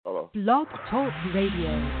Blog Talk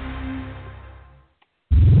Radio.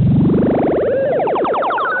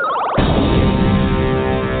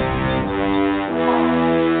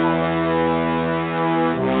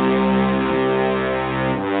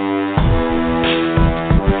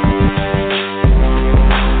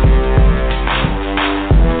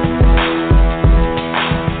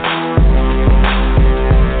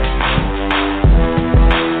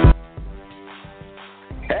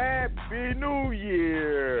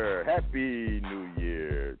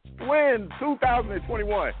 In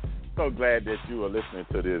 2021. So glad that you are listening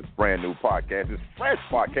to this brand new podcast. This fresh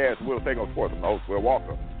podcast, Will Take on Sports. I'm the host, Will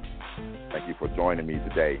Walker. Thank you for joining me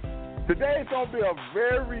today. Today it's going to be a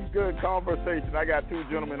very good conversation. I got two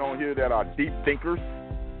gentlemen on here that are deep thinkers,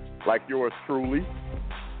 like yours truly,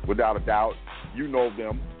 without a doubt. You know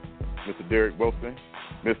them, Mr. Derek Wilson,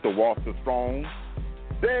 Mr. Walter Strong.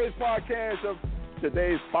 Today's podcast,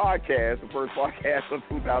 the first podcast of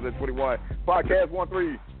 2021, podcast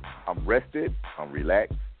 13. I'm rested, I'm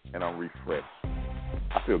relaxed, and I'm refreshed.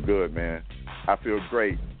 I feel good, man. I feel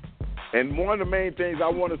great. And one of the main things I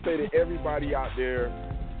want to say to everybody out there,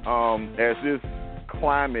 as this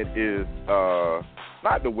climate is,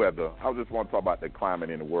 not the weather, I just want to talk about the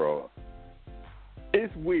climate in the world.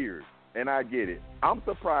 It's weird, and I get it. I'm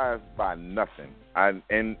surprised by nothing. And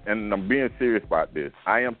I'm being serious about this.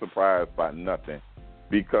 I am surprised by nothing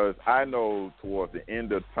because I know towards the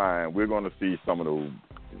end of time we're going to see some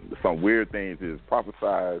weird things is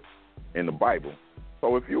prophesied in the Bible.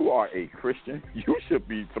 So if you are a Christian, you should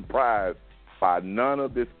be surprised by none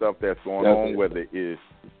of this stuff that's going on, whether it's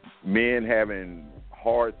men having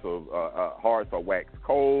hearts are wax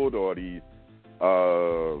cold or these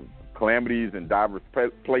calamities in diverse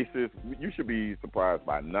places. You should be surprised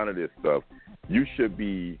by none of this stuff. You should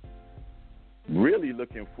be really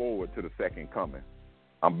looking forward to the second coming.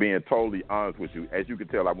 I'm being totally honest with you. As you can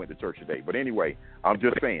tell, I went to church today. But anyway, I'm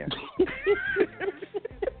just saying.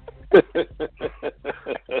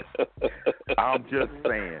 I'm just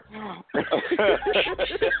saying.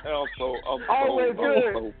 I'm always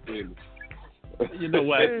good. You know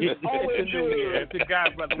what? It's always good. If the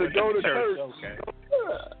guy's brother went to church, okay.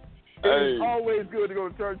 It's always good to go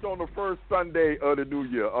to church on the first Sunday of the new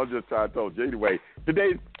year. I'm just trying to tell you. Anyway,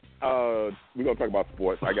 today's we're going to talk about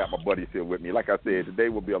sports. I got my buddies here with me. Like I said, today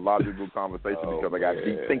will be a logical conversation because I got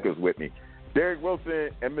deep thinkers with me. Derek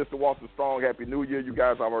Wilson and Mr. Walter Strong, Happy New Year. You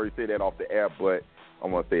guys, I've already said that off the air, but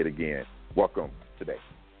I'm going to say it again. Welcome today.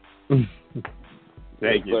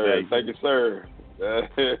 Thank you, sir.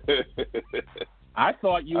 I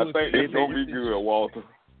thought you I think it's going to be good, Walter.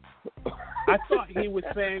 I thought he was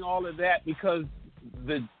saying all of that because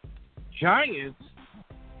the Giants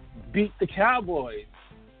beat the Cowboys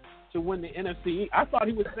to win the NFC. I thought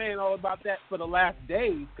he was saying all about that for the last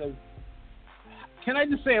days. Because can I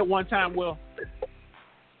just say it one time, Will?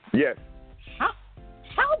 Yes. How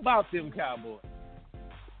about them Cowboys?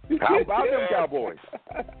 How about them Cowboys?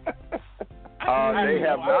 They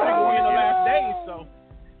have not won the last days, so.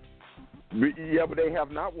 Yeah, but they have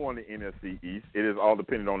not won the NFC East. It is all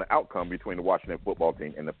dependent on the outcome between the Washington football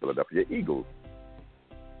team and the Philadelphia Eagles.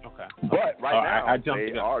 Okay. But right now,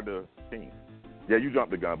 they are the team. Yeah, you jumped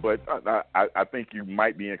the gun, but I think you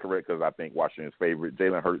might be incorrect because I think Washington's favorite.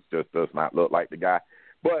 Jalen Hurts just does not look like the guy.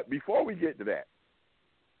 But before we get to that,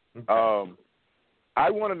 I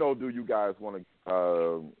want to know, do you guys want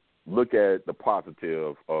to look at the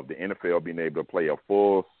positive of the NFL being able to play a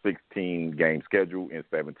full 16-game schedule in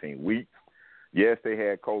 17 weeks? Yes, they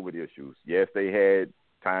had COVID issues. Yes, they had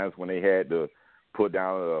times when they had to put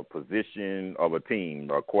down a position of a team,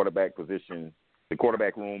 a quarterback position, the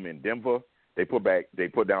quarterback room in Denver. They put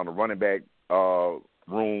down the running back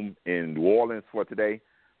room in New Orleans for today.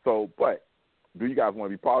 So, but do you guys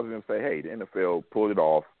want to be positive and say, hey, the NFL pulled it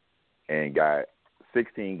off and got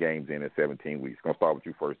 16 games in 17 weeks? Gonna start with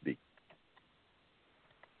you first, D.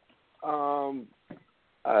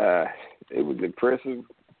 It was impressive,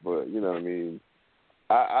 but you know what I mean.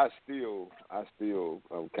 I still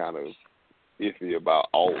am kind of iffy about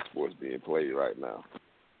all sports being played right now.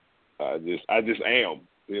 I just am.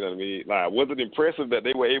 You know what I mean? Like, was it impressive that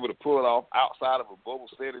they were able to pull it off outside of a bubble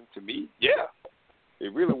setting? To me, yeah,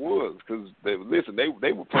 it really was. Because they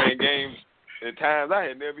were playing games at times I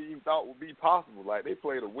had never even thought would be possible. Like, they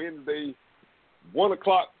played a Wednesday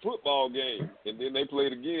 1:00 football game, and then they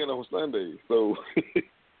played again on Sunday. So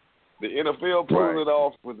the NFL pulling it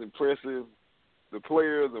off was impressive. The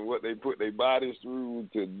players and what they put their bodies through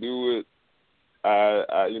to do it,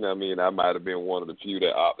 I you know what I mean, I might have been one of the few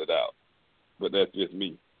that opted out. But that's just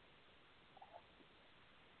me.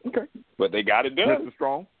 Okay. But they got it done. Mr.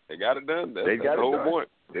 Strong. They got it done. That's the whole point.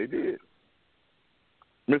 They did.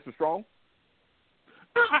 Mr. Strong?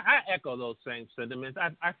 I echo those same sentiments.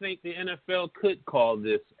 I think the NFL could call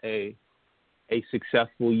this a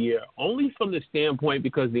successful year, only from the standpoint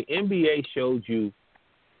because the NBA showed you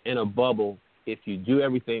in a bubble, if you do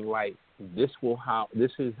everything right, this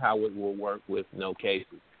is how it will work with no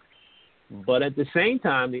cases. But at the same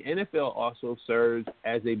time, the NFL also serves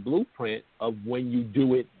as a blueprint of when you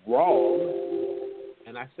do it wrong.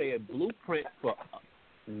 And I say a blueprint for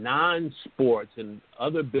non-sports and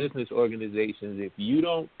other business organizations. If you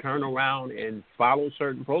don't turn around and follow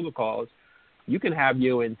certain protocols, you can have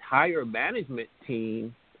your entire management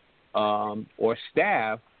team or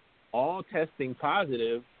staff all testing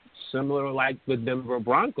positive, similar like the Denver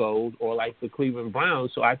Broncos or like the Cleveland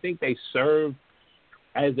Browns. So I think they serve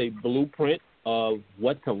as a blueprint of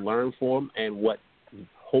what to learn from and what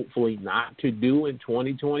hopefully not to do in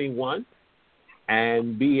 2021,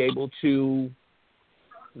 and be able to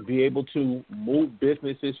move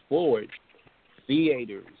businesses forward.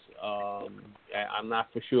 Theaters. I'm not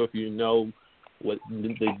for sure if you know what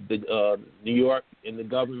the New York and the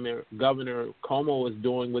Governor Cuomo is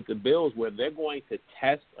doing with the Bills, where they're going to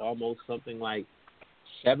test almost something like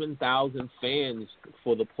 7,000 fans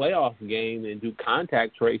for the playoff game and do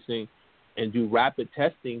contact tracing and do rapid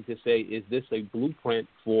testing to say, is this a blueprint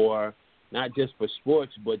for not just for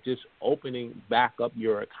sports, but just opening back up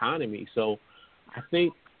your economy? So I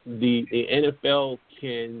think the NFL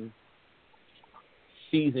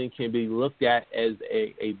season can be looked at as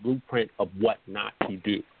a blueprint of what not to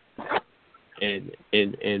do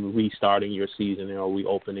and restarting your season or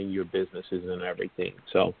reopening your businesses and everything.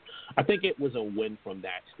 So I think it was a win from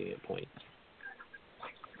that standpoint.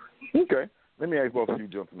 Okay. Let me ask both of you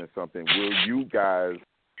gentlemen something. Will you guys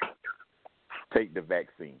take the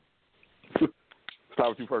vaccine? Start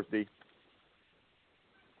with you first, D.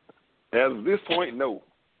 As of this point, no.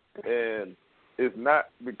 And it's not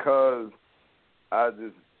because I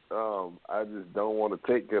just don't want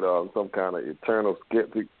to take it on some kind of eternal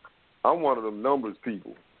skeptic. I'm one of them numbers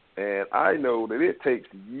people, and I know that it takes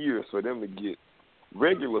years for them to get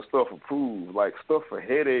regular stuff approved, like stuff for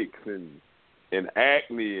headaches and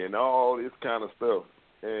acne and all this kind of stuff.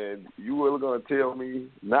 And you really going to tell me,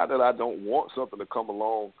 not that I don't want something to come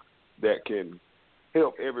along that can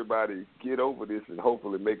help everybody get over this and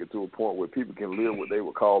hopefully make it to a point where people can live what they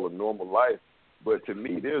would call a normal life. But to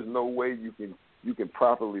me, there's no way you can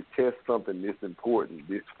properly test something this important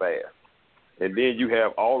this fast. And then you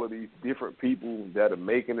have all of these different people that are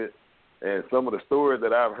making it. And some of the stories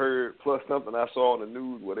that I've heard, plus something I saw in the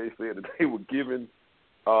news where they said that they were giving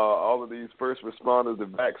all of these first responders the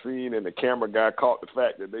vaccine, and the camera guy caught the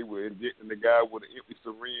fact that they were injecting the guy with an empty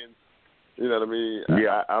syringe. You know what I mean?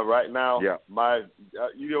 Yeah. I right now, yeah.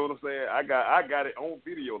 You know what I'm saying? I got it on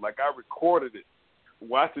video. Like, I recorded it,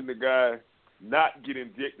 watching the guy not get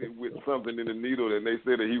injected with something in the needle, and they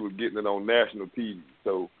said that he was getting it on national TV.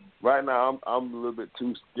 So right now, I'm a little bit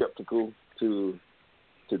too skeptical to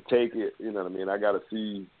take it. You know what I mean? I got to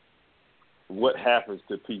see what happens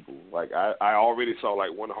to people. Like, I already saw,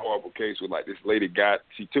 like, one horrible case where, like, this lady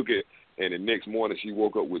she took it, and the next morning she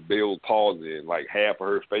woke up with Bell's palsy, and, like, half of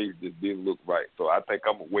her face just didn't look right. So I think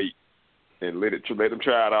I'm going to wait and let them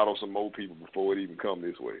try it out on some more people before it even come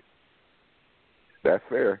this way. That's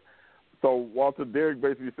fair. So Walter, Derek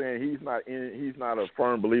basically saying he's not a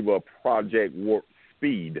firm believer of Project Warp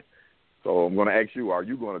Speed. So I'm going to ask you, are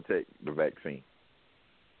you going to take the vaccine?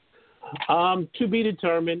 To be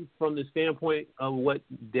determined. From the standpoint of what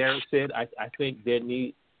Derek said, I think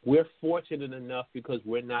we're fortunate enough because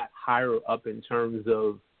we're not higher up in terms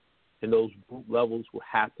of in those group levels who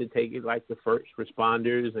have to take it, like the first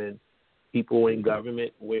responders and people in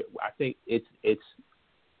government. I think it's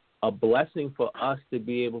a blessing for us to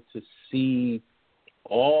be able to see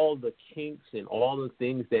all the kinks and all the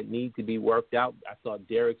things that need to be worked out. I thought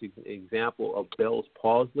Derek's example of Bell's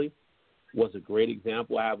palsy was a great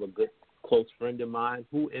example. I have a good close friend of mine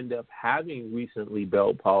who ended up having recently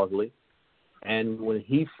Bell's palsy, and when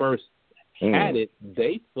he first had it,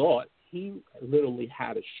 they thought he literally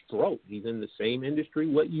had a stroke. He's in the same industry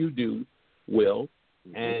what you do, Will,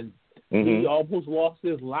 and he almost lost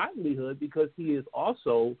his livelihood because he is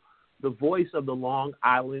also the voice of the Long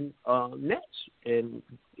Island Nets, and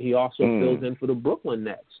he also fills in for the Brooklyn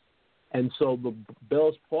Nets. And so the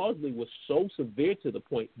Bell's palsy was so severe to the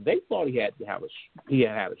point they thought he had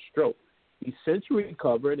a stroke. He's since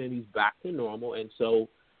recovered and he's back to normal. And so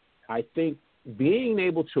I think being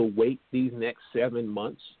able to wait these next 7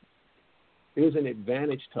 months is an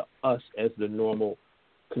advantage to us as the normal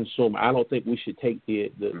consumer. I don't think we should take the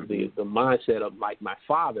mindset of like my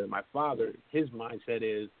father. My father, his mindset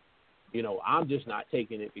is, I'm just not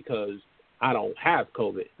taking it because I don't have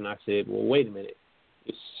COVID. And I said, well, wait a minute.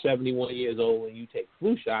 You're 71 years old and you take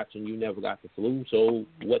flu shots and you never got the flu, so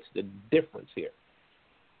what's the difference here?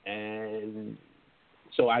 And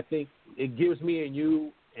so I think it gives me and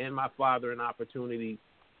you and my father an opportunity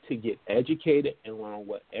to get educated and learn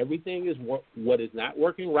what everything is, what is not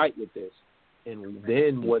working right with this, and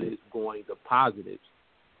then what is going to positives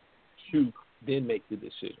to then make the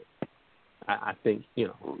decision. I think,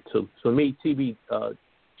 so for me, to be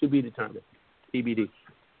determined, TBD.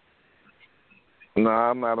 No,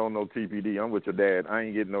 I'm not on no TBD. I'm with your dad. I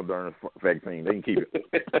ain't getting no darn vaccine. They can keep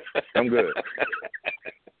it. I'm good.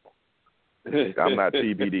 I'm not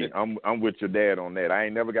TBD. I'm with your dad on that. I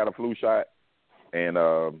ain't never got a flu shot, and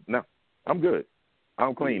no, I'm good.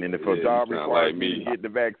 I'm clean. And if a job requires me to get the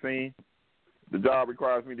vaccine,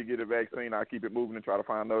 I keep it moving and try to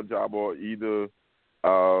find another job, or either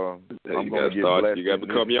I'm going to get blessed. You got to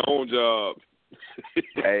become your own job.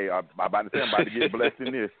 Hey, I'm about to say I'm about to get blessed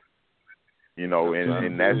in this. And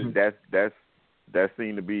that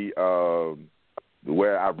seemed to be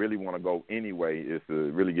where I really want to go anyway, is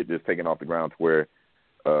to really get this taken off the ground to where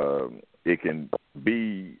it can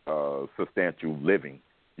be substantial living,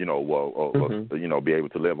 be able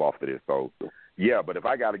to live off of this. So, yeah, but if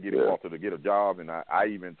I got to get Walter to get a job, and I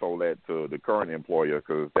even told that to the current employer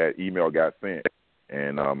because that email got sent,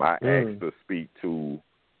 and I asked to speak to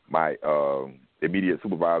my immediate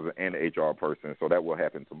supervisor and the HR person, so that will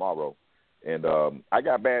happen tomorrow. And I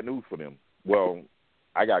got bad news for them. Well,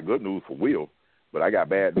 I got good news for Will, but I got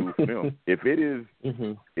bad news for them. If it is,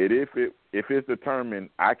 if it's determined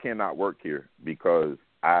I cannot work here because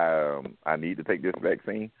I need to take this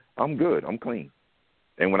vaccine, I'm good. I'm clean.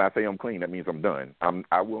 And when I say I'm clean, that means I'm done.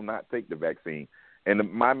 I will not take the vaccine.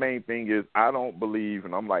 And my main thing is I don't believe,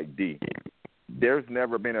 and I'm like D, there's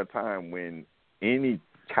never been a time when any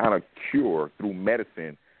kind of cure through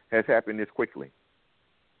medicine has happened this quickly.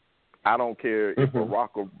 I don't care if Barack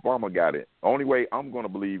Obama got it. The only way I'm going to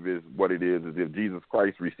believe is what it is if Jesus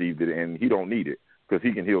Christ received it, and he don't need it because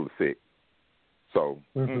he can heal the sick. So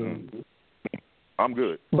I'm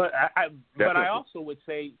good. But I also would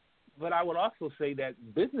say that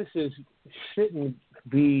businesses shouldn't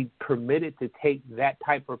be permitted to take that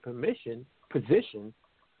type of position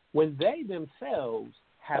when they themselves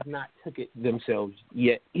have not took it themselves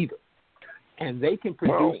yet either. And they can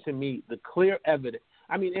produce to me the clear evidence.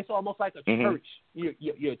 I mean, it's almost like a church.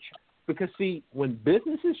 Because, see, when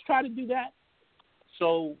businesses try to do that,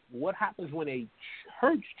 so what happens when a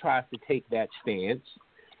church tries to take that stance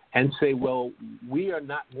and say, well, we are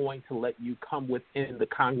not going to let you come within the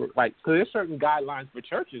congregation. Like, because there's certain guidelines for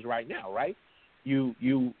churches right now, right? You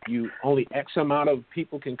only X amount of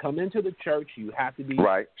people can come into the church. You have to be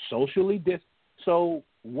socially distant. So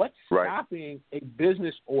what's stopping a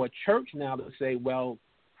business or a church now to say, well,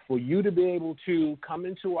 for you to be able to come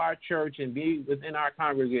into our church and be within our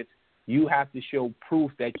congregants, you have to show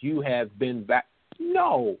proof that you have been back.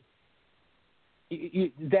 No,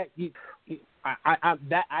 that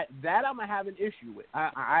I'm gonna have an issue with.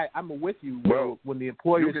 I'm with you. Well, when the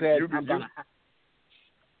employer says I'm gonna.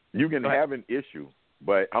 You can have an issue,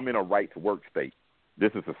 but I'm in a right to work state.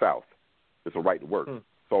 This is the South. It's a right to work.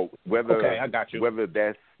 So whether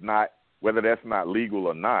that's not legal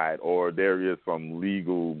or not, or there is some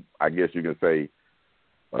legal, I guess you can say,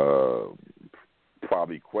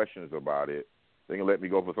 probably questions about it, they can let me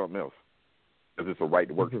go for something else. Because it's a right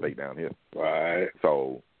to work state down here. Right.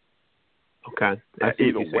 So,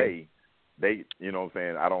 either way, they, you know what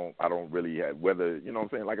I'm saying, I don't really have, whether, you know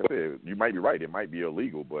what I'm saying, like I said, you might be right, it might be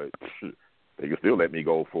illegal, but they can still let me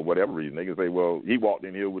go for whatever reason. They can say, well, he walked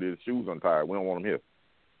in here with his shoes untied, we don't want him here.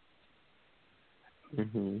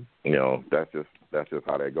 That's just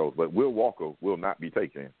how that goes. But Will Walker will not be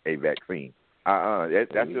taking a vaccine.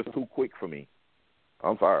 That's just too quick for me.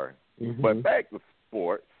 I'm sorry. But back to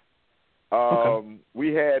sports.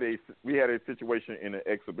 We had a situation in the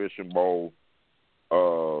Exhibition Bowl.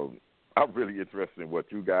 I'm really interested in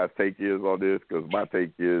what you guys' take is on this, because my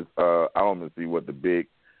take is I don't even see what the big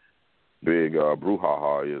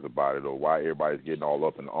brouhaha is about it, or why everybody's getting all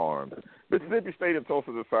up in arms. Mississippi State and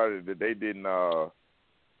Tulsa decided that they didn't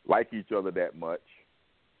like each other that much,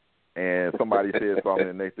 and somebody said something,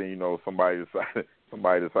 and next thing you know, somebody decided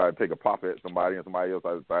to take a pop at somebody, and somebody else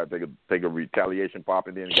decided to take a retaliation pop,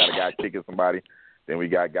 and then you got a guy kicking somebody. Then we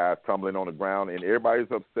got guys tumbling on the ground, and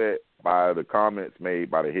everybody's upset by the comments made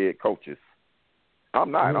by the head coaches. I'm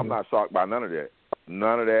not shocked by none of that,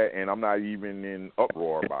 and I'm not even in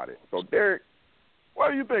uproar about it. So, Derek, what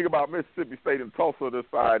do you think about Mississippi State and Tulsa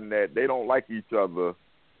deciding that they don't like each other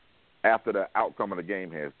after the outcome of the game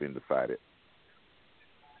has been decided?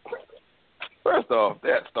 First off,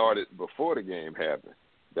 that started before the game happened.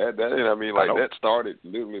 That started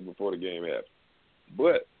literally before the game happened.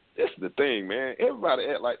 But this is the thing, man. Everybody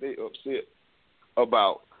act like they upset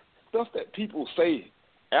about stuff that people say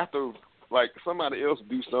after, like, somebody else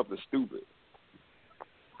do something stupid.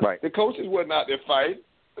 Right. The coaches wasn't out there fighting.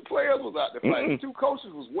 The players was out there fighting. The two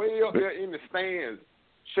coaches was way up there in the stands,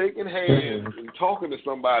 shaking hands and talking to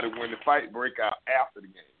somebody when the fight break out after the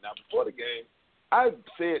game. Now, before the game, I've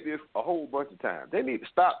said this a whole bunch of times. They need to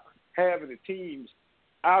stop having the teams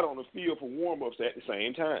out on the field for warm-ups at the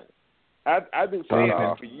same time. I've been saying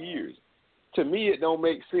that for years. To me, it don't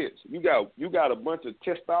make sense. You got a bunch of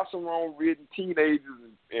testosterone-ridden teenagers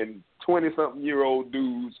and 20-something-year-old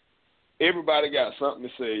dudes. Everybody got something to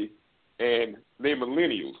say, and they're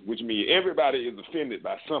millennials, which means everybody is offended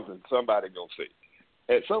by something somebody gonna say.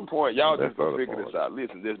 At some point, y'all just gonna figure this out.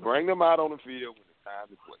 Listen, just bring them out on the field when it's time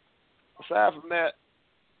to play. Aside from that,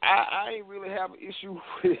 I ain't really have an issue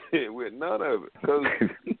with none of it because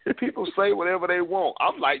people say whatever they want.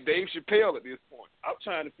 I'm like Dave Chappelle at this point. I'm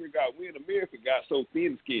trying to figure out when America got so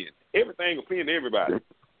thin-skinned. Everything offends everybody.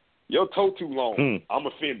 Your toe too long, I'm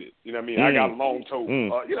offended. You know what I mean? I got a long toe. You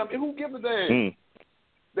know what I mean? Who gives a damn?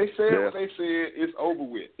 They said what they said. It's over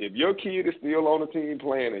with. If your kid is still on the team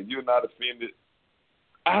playing and you're not offended,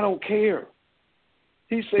 I don't care.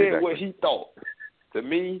 He said what he thought. To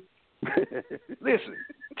me, listen,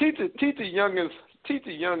 teach the youngins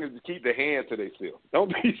to keep their hands to themselves.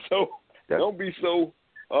 Don't be so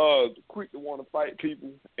quick to want to fight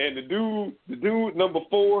people. And the dude number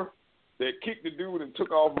 4 that kicked the dude and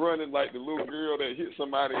took off running like the little girl that hit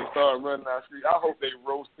somebody and started running down the street. I hope they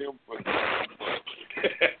roast him for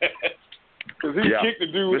because he kicked the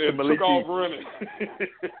dude and took off running.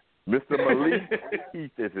 Mr. Malik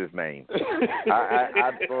Heath is his name.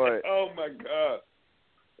 I thought. Oh my God.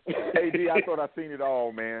 Hey, D, I thought I seen it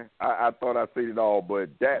all, man. I thought I seen it all, but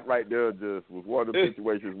that right there just was one of the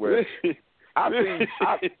situations where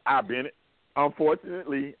I've been.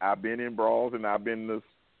 Unfortunately, I've been in brawls, and I've been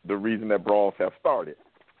the reason that brawls have started.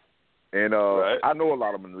 And I know a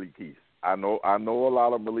lot of Malik Heath. I know a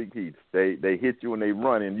lot of Malik Heath. They hit you and they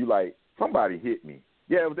run, and you like, somebody hit me.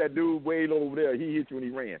 Yeah, it was that dude way over there. He hit you and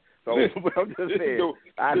he ran. So I'm just saying,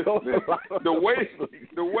 I know the way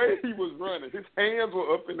he was running, his hands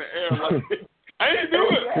were up in the air like, I ain't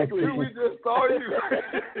doing it. Exactly. We just saw you.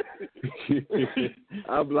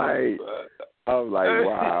 I'm like,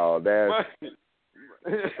 wow, that's.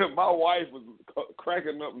 My wife was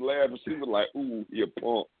cracking up and laughing. She was like, "Ooh, you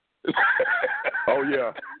punk." Oh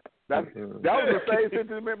yeah, that was the same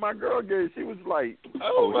sentiment my girl gave. She was like,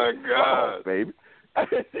 "Oh my God, off, baby."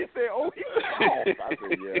 She said, "Oh, he's off." I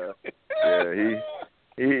said,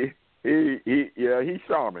 "Yeah, he's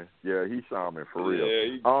charming. Yeah, he's charming for real." Yeah,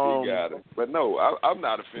 he got it. But no, I'm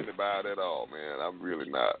not offended by it at all, man. I'm really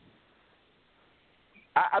not.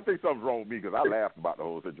 I think something's wrong with me because I laughed about the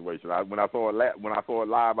whole situation. When I saw it live,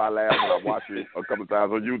 I laughed. When I watched it a couple of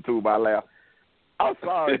times on YouTube, I laughed. I'm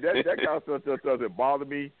sorry, that kind of stuff just doesn't bother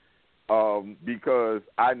me because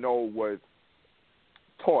I know what's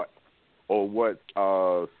taught or what's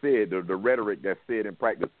said, the rhetoric that's said in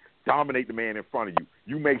practice. Dominate the man in front of you.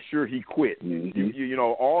 You make sure he quit. Mm-hmm. You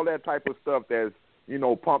know, all that type of stuff that's,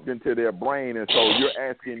 pumped into their brain. And so you're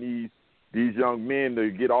asking these young men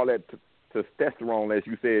to get all that testosterone, as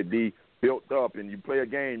you said, D, built up, and you play a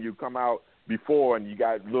game, you come out before, and you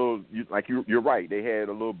got you're right, they had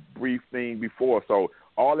a little brief thing before, so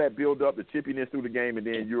all that build up, the chippiness through the game, and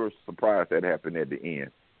then you're surprised that happened at the end.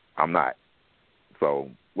 I'm not. So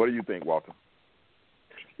what do you think, Walter?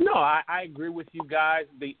 No, I agree with you guys.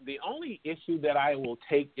 The only issue that I will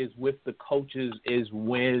take is with the coaches is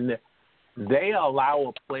when they allow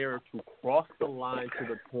a player to cross the line to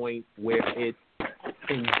the point where it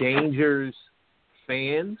endangers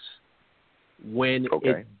fans, when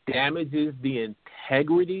it damages the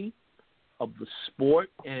integrity of the sport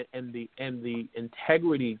and the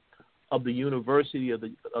integrity of the university of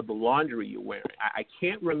the laundry you're wearing. I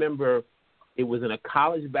can't remember. It was in a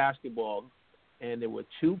college basketball, and there were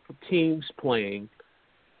two teams playing,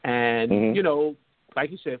 and like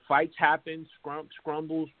you said, fights happen,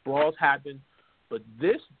 scrumbles, brawls happen, but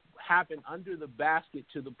this happened under the basket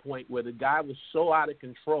to the point where the guy was so out of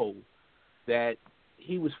control that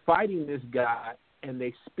he was fighting this guy, and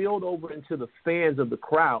they spilled over into the fans of the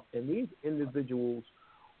crowd. And these individuals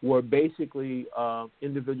were basically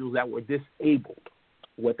individuals that were disabled,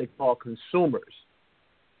 what they call consumers.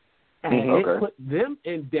 And it put them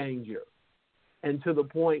in danger. And to the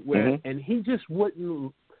point where, and he just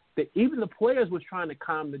wouldn't, even the players was trying to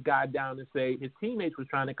calm the guy down and say, his teammates was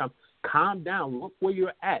trying to calm down, look where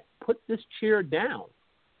you're at, put this chair down.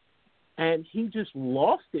 and he just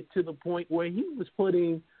lost it to the point where he was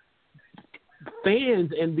putting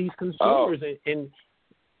fans and these consumers and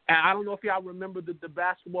I don't know if y'all remember the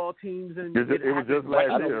basketball teams. And it was just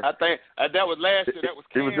last year. I think that was last year. That was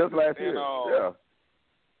Kansas. It was just last year.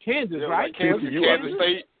 Kansas, right? Kansas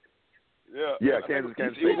State. Yeah, Kansas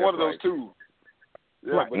State. It was one of those two.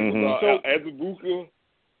 Yeah, right. But it was Azubuike.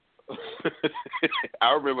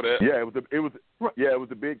 I remember that. Yeah, it was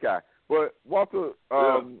the big guy. But Walter,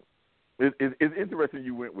 it's interesting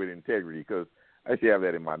you went with integrity because I actually have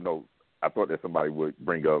that in my notes. I thought that somebody would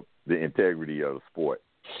bring up the integrity of the sport.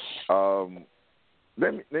 Let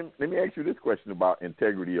me ask you this question about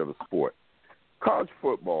integrity of the sport. College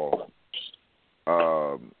football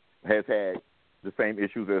has had the same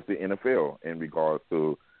issues as the NFL in regards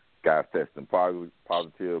to guys testing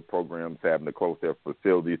positive, programs having to close their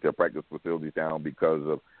facilities, their practice facilities down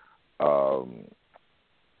because of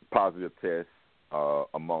positive tests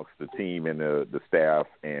amongst the team and the staff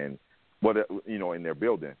and in their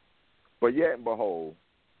building. But yet and behold,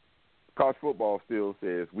 college football still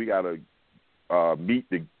says we got to meet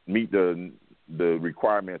the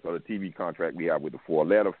requirements of the TV contract we have with the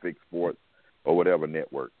four-letter Fixed Sports or whatever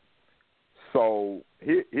network. So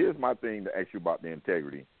here's my thing to ask you about the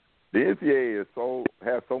integrity. The NCAA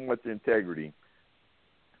has so much integrity.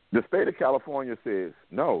 The state of California says,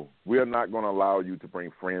 no, we are not going to allow you to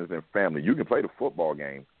bring friends and family. You can play the football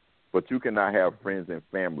game, but you cannot have friends and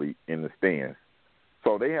family in the stands.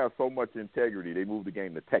 So they have so much integrity, they moved the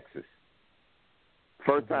game to Texas.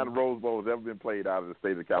 First time the Rose Bowl has ever been played out of the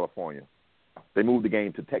state of California. They moved the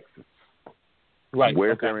game to Texas. Right.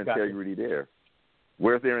 Where's their integrity there?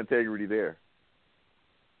 Where's their integrity there?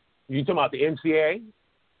 You talking about the NCAA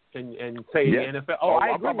and say the NFL? Oh,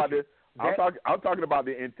 I agree with you. I'm talking about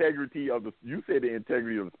the integrity of the. You said the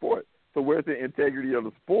integrity of the sport. So where's the integrity of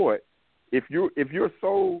the sport? If you're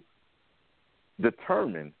so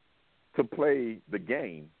determined to play the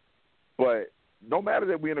game, but no matter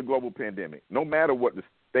that we're in a global pandemic, no matter what the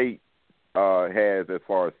state has as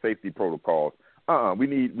far as safety protocols, we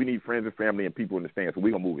need friends and family and people in the stands, so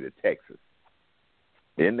we're gonna move it to Texas.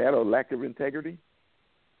 Isn't that a lack of integrity?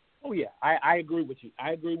 Oh yeah, I agree with you.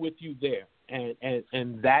 I agree with you there,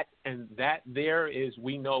 and that there is,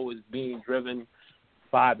 we know, is being driven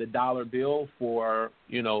by the dollar bill for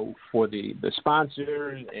the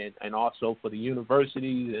sponsors and also for the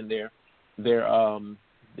universities and their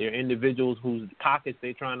individuals whose pockets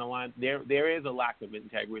they're trying to line. There is a lack of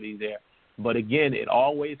integrity there. But again, it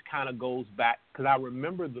always kind of goes back, because I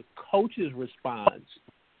remember the coach's response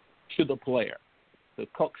to the player.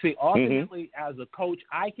 Ultimately, as a coach,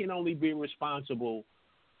 I can only be responsible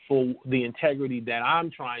for the integrity that I'm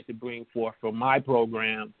trying to bring forth for my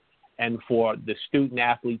program and for the student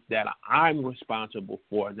athletes that I'm responsible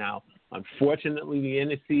for. Now, unfortunately, the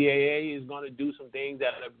NCAA is going to do some things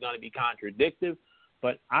that are going to be contradictory,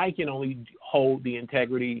 but I can only hold the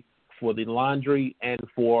integrity for the laundry and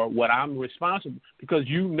for what I'm responsible. Because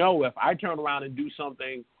if I turn around and do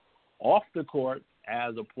something off the court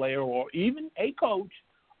as a player or even a coach,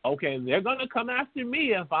 okay, they're going to come after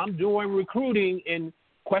me if I'm doing recruiting in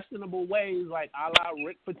questionable ways, like a la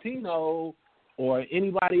Rick Pitino or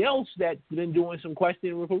anybody else that's been doing some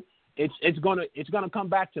questioning recruiting. It's gonna come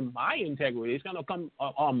back to my integrity. It's gonna come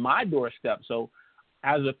on my doorstep. So,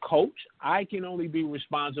 as a coach, I can only be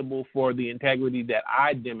responsible for the integrity that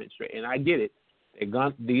I demonstrate, and I get it.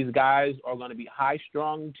 These guys are going to be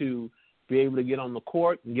high-strung to be able to get on the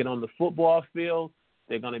court and get on the football field.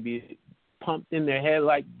 They're going to be pumped in their head,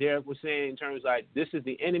 like Derek was saying, in terms like, this is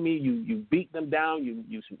the enemy. You beat them down.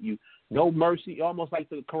 You no mercy, almost like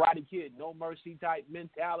the Karate Kid, no mercy type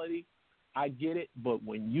mentality. I get it, but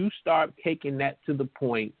when you start taking that to the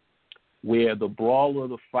point where the brawl or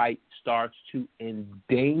the fight starts to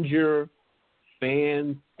endanger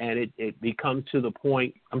fans, and it becomes to the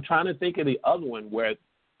point, I'm trying to think of the other one where,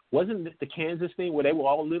 wasn't it the Kansas thing where they were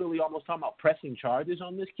all literally almost talking about pressing charges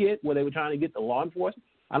on this kid, where they were trying to get the law enforcement?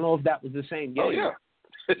 I don't know if that was the same game. Oh, yeah.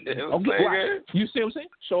 Okay, right. You see what I'm saying?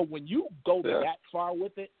 So when you go that far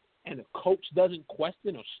with it and the coach doesn't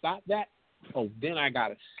question or stop that, then I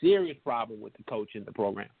got a serious problem with the coach in the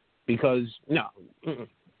program. Because,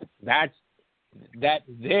 that's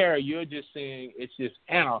there, you're just saying it's just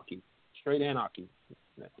anarchy, straight anarchy.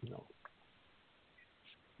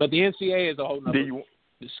 But the NCAA is a whole other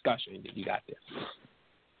discussion that you got there.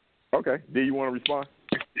 Okay. Do you want to respond?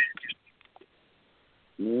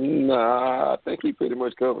 Nah, I think he pretty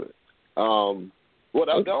much covered it. The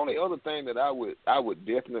only other thing that I would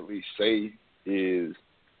definitely say is,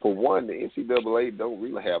 for one, the NCAA don't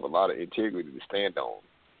really have a lot of integrity to stand on.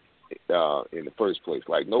 in the first place.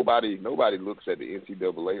 Like nobody looks at the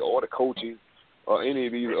NCAA or the coaches or any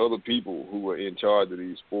of these other people who are in charge of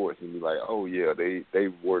these sports and be like, oh yeah, they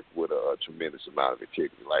work with a tremendous amount of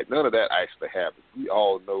integrity. Like none of that actually happens. We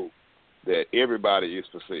all know that everybody is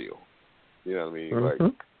for sale. You know what I mean? Mm-hmm.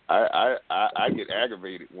 Like I get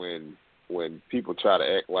aggravated when people try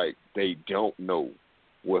to act like they don't know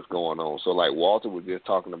what's going on. So like Walter was just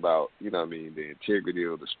talking about, you know what I mean, the integrity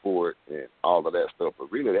of the sport and all of that stuff.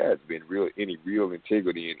 But really there hasn't been any real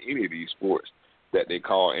integrity in any of these sports that they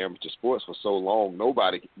call amateur sports for so long.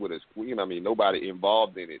 Nobody would have, you know what I mean, nobody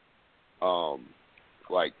involved in it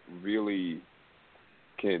like really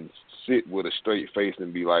can sit with a straight face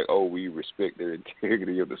and be like, oh, we respect the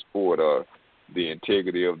integrity of the sport or the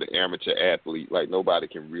integrity of the amateur athlete. Like nobody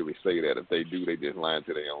can really say that. If they do, they just lying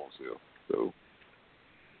to their own self. So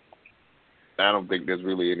I don't think there's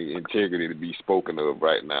really any integrity to be spoken of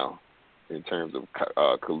right now in terms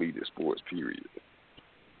of collegiate sports, period.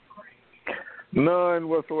 None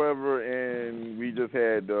whatsoever, and we just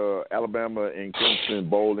had Alabama and Clemson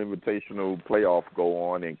Bowl Invitational playoff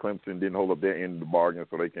go on, and Clemson didn't hold up their end of the bargain,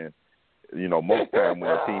 so they can, you know, most time when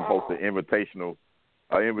a team hosts an invitational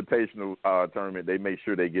tournament, they make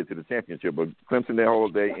sure they get to the championship. But Clemson didn't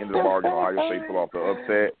hold up their end of the bargain. Ohio State pulled off the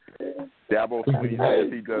upset. Dabo Swinney says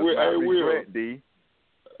he does not regret, D.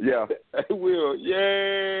 Yeah. Hey, Will,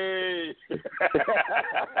 yay!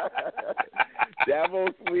 Dabo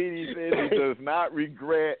Swinney says he does not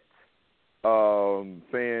regret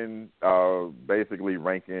basically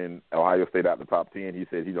ranking Ohio State out the top 10. He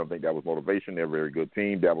said he don't think that was motivation. They're a very good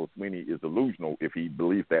team. Dabo Swinney is delusional if he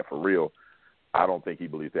believes that for real. I don't think he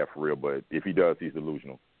believes that for real, but if he does, he's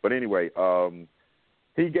delusional. But anyway,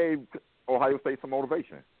 he gave Ohio State some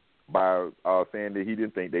motivation by saying that he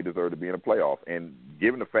didn't think they deserved to be in a playoff. And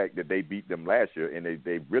given the fact that they beat them last year and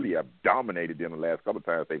they really have dominated them the last couple of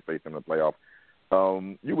times they faced them in the playoff,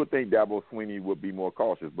 you would think Dabo Swinney would be more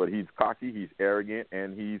cautious. But he's cocky, he's arrogant,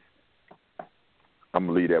 and I'm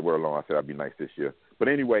going to leave that word alone. I said I'd be nice this year. But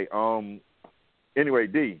anyway,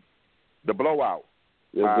 D, the blowout.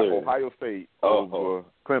 Yes, Ohio State over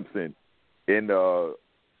Clemson in the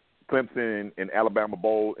Clemson and Alabama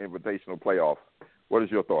Bowl Invitational Playoff. What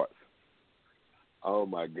is your thoughts? Oh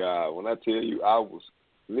my God! When I tell you, I was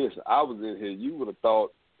in here. You would have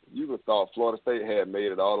thought Florida State had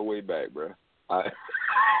made it all the way back, bro. Wow!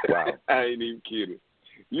 I ain't even kidding.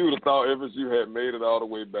 You would have thought FSU had made it all the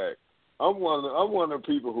way back. I'm one of the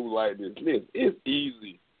people who like this. Listen, it's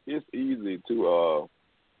easy. It's easy to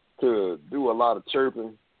do a lot of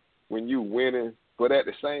chirping when you winning, but at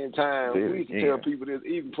the same time, we used to tell people this,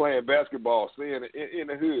 even playing basketball, saying it in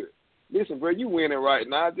the hood. Listen, bro, you winning right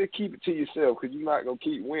now. Just keep it to yourself because you're not gonna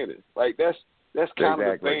keep winning. Like that's kind of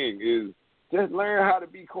the thing is just learn how to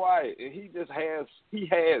be quiet. And he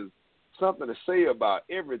has something to say about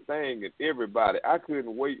everything and everybody. I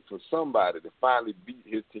couldn't wait for somebody to finally beat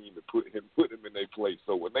his team and put him in their place.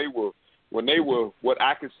 So when they were what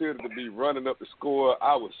I considered to be running up the score,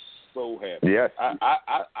 I was so happy. Yes.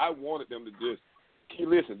 I wanted them to just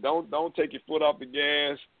listen. Don't take your foot off the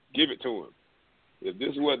gas. Give it to him. If this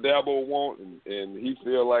is what Dabo wants and he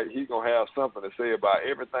feel like he's going to have something to say about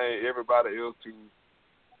everything, everybody else, to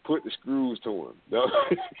put the screws to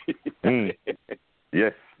him.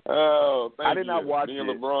 Yes. Oh, thank you. I did not watch it.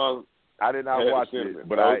 LeBron I did not watch it,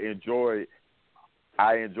 but I enjoyed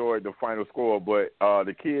the final score. But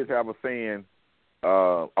the kids have a saying,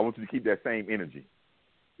 I want you to keep that same energy.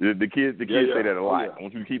 The kids say that a lot. I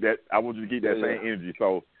want you to keep that same energy.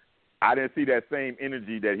 So I didn't see that same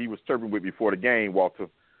energy that he was chirping with before the game, Walter.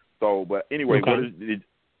 So, but anyway,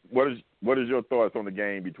 what is your thoughts on the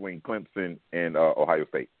game between Clemson and Ohio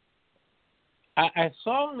State? I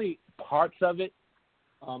saw only parts of it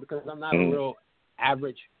because I'm not a real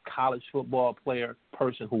average college football player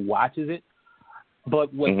person who watches it.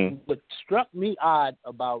 But what struck me odd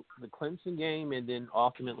about the Clemson game and then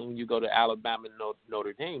ultimately when you go to Alabama and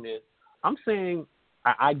Notre Dame is I'm saying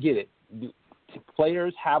I get it.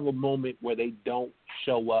 Players have a moment where they don't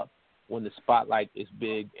show up when the spotlight is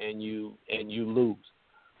big and you lose.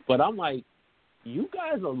 But I'm like, you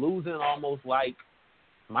guys are losing almost like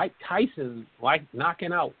Mike Tyson, like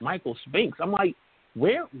knocking out Michael Spinks. I'm like,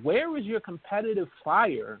 where is your competitive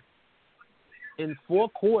fire in 4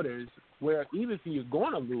 quarters where even if you're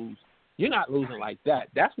going to lose, you're not losing like that?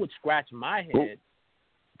 That's what scratched my head.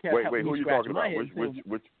 Wait, who are you talking about?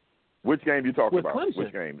 Which game are you talking about? Clemson.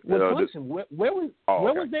 Which game? With Clemson. Where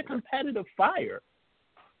was their competitive fire?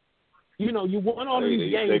 You know, you won all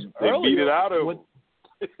these games they earlier. Beat it out of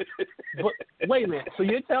but wait a minute. So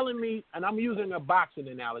you're telling me, and I'm using a boxing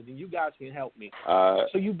analogy. You guys can help me.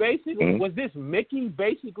 So you basically was this Mickey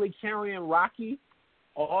basically carrying Rocky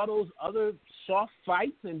or all those other soft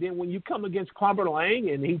fights, and then when you come against Clubber Lang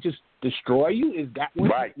and he just destroy you? Is that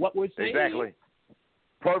what we're saying? Exactly.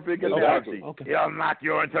 Perfect analogy. Okay. He'll knock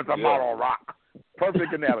you into the model rock.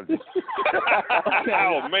 Perfect analogy. Okay.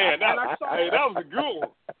 Oh man, that was a good one.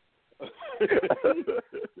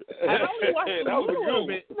 I only watched a little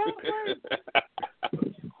bit.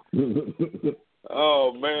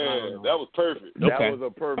 Oh man, that was perfect. That was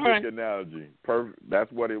a perfect analogy. Perfect.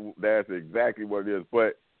 That's exactly what it is.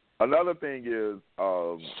 But another thing is,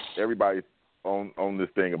 everybody's on this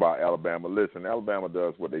thing about Alabama. Listen, Alabama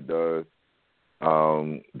does what they does.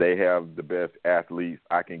 They have the best athletes.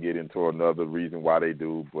 I can get into another reason why they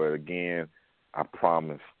do, but again, I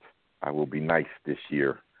promised I will be nice this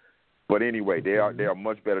year. But anyway, they are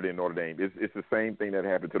much better than Notre Dame. It's the same thing that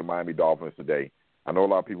happened to the Miami Dolphins today. I know a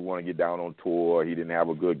lot of people want to get down on tour. He didn't have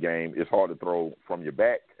a good game. It's hard to throw from your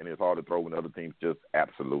back, and it's hard to throw when other teams just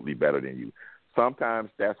absolutely better than you. Sometimes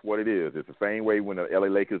that's what it is. It's the same way when the LA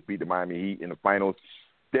Lakers beat the Miami Heat in the finals.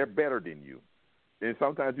 They're better than you. And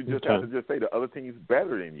sometimes you just have to just say the other team's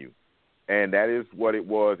better than you. And that is what it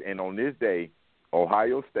was. And on this day,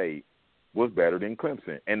 Ohio State was better than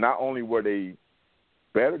Clemson. And not only were they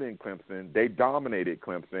better than Clemson, they dominated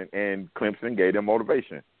Clemson, and Clemson gave them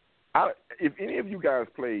motivation. If any of you guys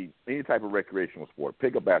play any type of recreational sport,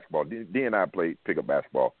 pickup basketball, D and I played pickup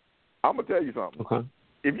basketball, I'm going to tell you something. Okay.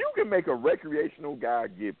 If you can make a recreational guy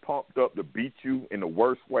get pumped up to beat you in the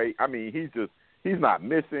worst way, I mean, he's not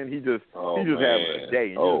missing. He's just having a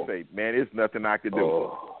day. And you just say, man, there's nothing I can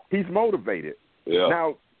do. He's motivated. Yeah.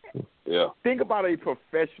 Now, think about a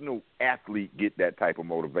professional athlete get that type of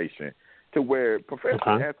motivation, to where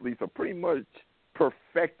professional athletes are pretty much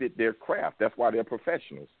perfected their craft. That's why they're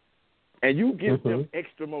professionals. And you give them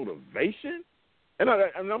extra motivation. And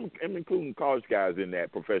I'm including college guys in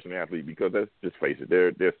that professional athlete because, let's just face it,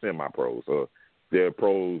 they're semi-pros, or they're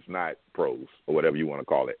pros, not pros, or whatever you want to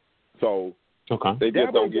call it. So they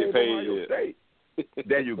just don't get paid yet.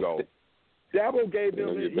 There you go. Dabo gave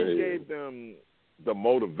them the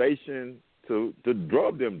motivation to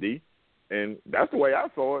drub them, D. And that's the way I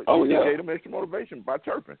saw it. He gave them extra motivation by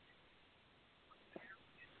chirping.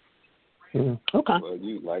 Okay. Well,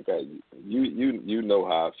 you know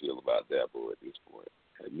how I feel about Dabo at this point.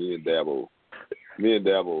 And me and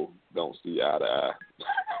Dabo don't see eye to eye.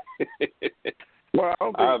 Well,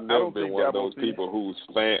 I've never been one of those people who's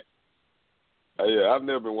fan. I've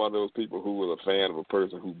never been one of those people who was a fan of a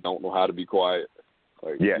person who don't know how to be quiet.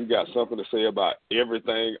 Like, you got something to say about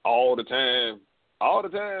everything all the time. All the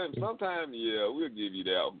time. Sometimes, we'll give you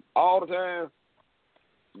that. All the time,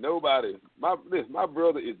 nobody. My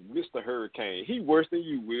brother is Mr. Hurricane. He worse than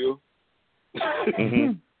you, Will.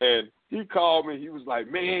 And he called me. He was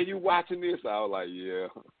like, man, you watching this? I was like, yeah.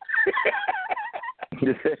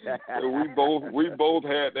 And we both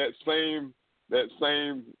had that same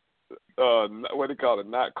what do you call it,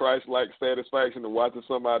 not Christ-like satisfaction of watching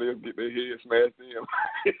somebody else get their head smashed in.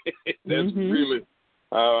 That's really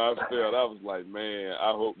how I felt. I was like, man,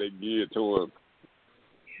 I hope they give it to him.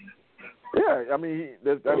 Yeah, I mean,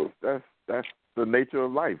 that's the nature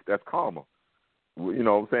of life. That's karma. You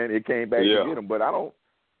know what I'm saying? It came back to get him, but I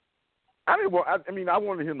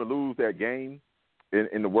wanted him to lose that game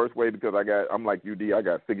in the worst way because I'm like UD, I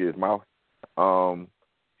got sick of his mouth.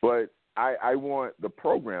 But I want the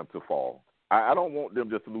program to fall. I don't want them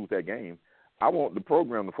just to lose that game. I want the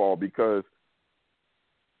program to fall because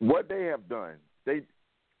what they have done,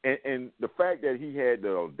 and the fact that he had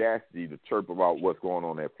the audacity to chirp about what's going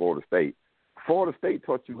on at Florida State. Florida State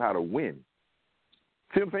taught you how to win.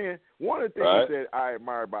 See what I'm saying? One of the things that I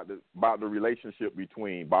admire about the relationship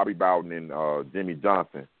between Bobby Bowden and Jimmy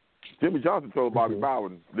Johnson. Jimmy Johnson told Bobby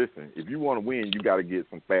Bowden, listen, if you want to win, you got to get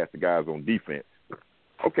some faster guys on defense.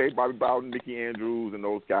 Okay, Bobby Bowden, Mickey Andrews, and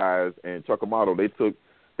those guys, and Chuck Amato, they took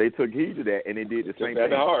heed to that, and they did the same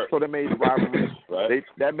thing. So that made the rivalry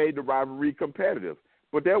that made the rivalry competitive.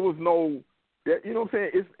 But there was no, you know what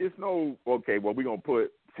I'm saying? It's no, okay, well, we're going to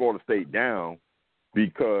put Florida State down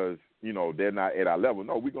because, you know, they're not at our level.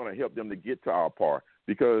 No, we're going to help them to get to our par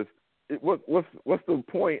because what's the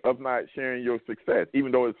point of not sharing your success,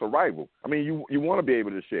 even though it's a rival? I mean, you want to be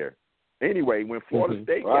able to share. Anyway, when Florida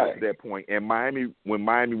State got to that point and when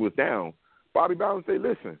Miami was down, Bobby Bowden said,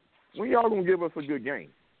 listen, when y'all going to give us a good game?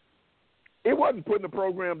 It wasn't putting the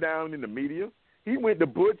program down in the media. He went to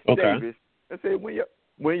Butch Davis and said,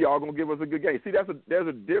 when y'all going to give us a good game? See, there's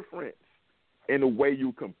a difference in the way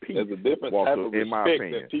you compete. There's a different Walter, type of in my respect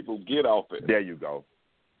opinion. that people get off it. There you go.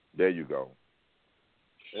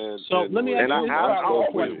 So let me ask you this follow-up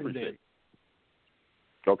always question then.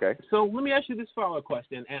 Okay. So let me ask you this follow-up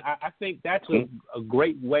question, and I think that's a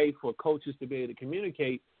great way for coaches to be able to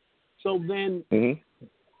communicate. So then,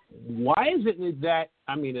 why is it that,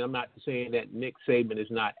 I mean, I'm not saying that Nick Saban is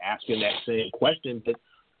not asking that same question, but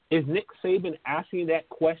is Nick Saban asking that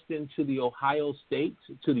question to the Ohio States,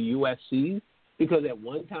 to the USCs? Because at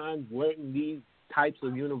one time, weren't these types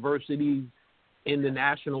of universities in the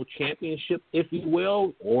national championship, if you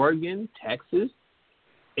will, Oregon, Texas?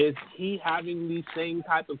 Is he having these same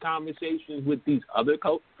type of conversations with these other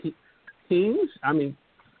teams? I mean,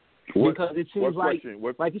 because it seems like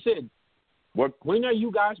you said, when are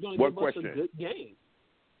you guys going to give us a good game?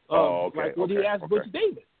 Like what he asked Butch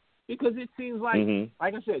Davis. Because it seems like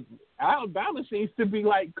I said, Alabama seems to be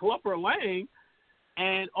like Clubber Lang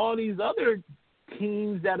and all these other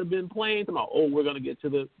teams that have been playing about, we're going to get to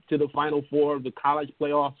the Final Four of the college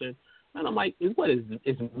playoffs, and I'm like, is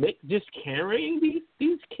Mick just carrying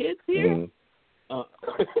these kids here?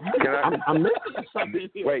 I'm missing something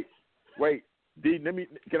here. Wait, D,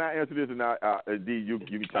 can I answer this? And D, you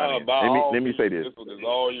chime in. Let me say this. This one is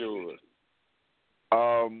all yours.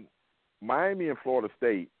 Miami and Florida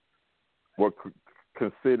State were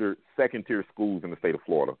considered second-tier schools in the state of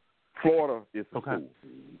Florida. Florida is the school.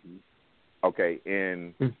 Okay,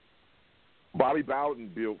 and Bobby Bowden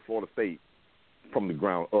built Florida State from the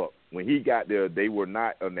ground up. When he got there, they were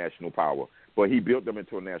not a national power, but he built them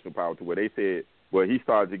into a national power to where they said, well, he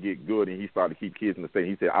started to get good and he started to keep kids in the state.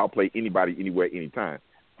 He said, I'll play anybody, anywhere, anytime.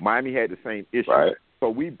 Miami had the same issue. Right. So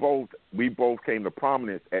we both came to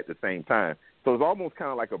prominence at the same time. So it's almost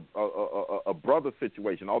kind of like a brother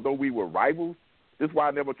situation. Although we were rivals, this is why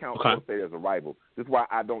I never count Florida State as a rival. This is why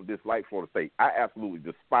I don't dislike Florida State. I absolutely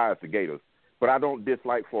despise the Gators, but I don't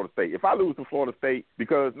dislike Florida State. If I lose to Florida State,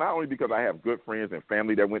 not only because I have good friends and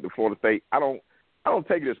family that went to Florida State, I don't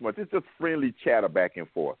take it as much. It's just friendly chatter back and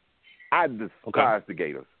forth. I despise the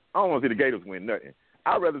Gators. I don't want to see the Gators win nothing.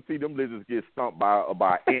 I'd rather see them lizards get stumped by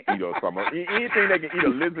an anteater or something. Anything that can eat a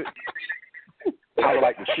lizard, I would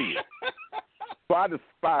like to see it. So I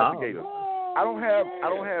despise the Gators. I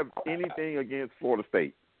don't have anything against Florida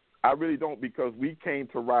State. I really don't, because we came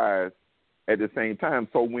to rise at the same time.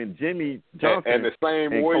 So when Jimmy Johnson and the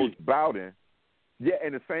same and way, Coach Bowden,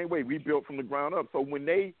 in the same way, we built from the ground up. So when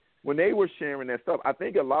they were sharing that stuff, I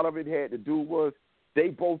think a lot of it had to do was they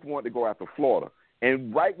both wanted to go after Florida.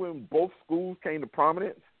 And right when both schools came to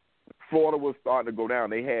prominence, Florida was starting to go down.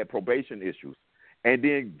 They had probation issues. And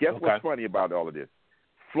then guess what's funny about all of this?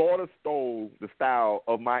 Florida stole the style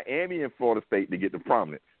of Miami and Florida State to get to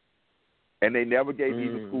prominence. And they never gave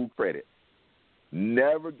either school credit.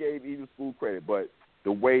 But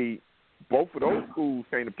the way both of those schools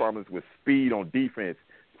came to prominence with speed on defense,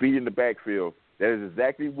 speed in the backfield, that is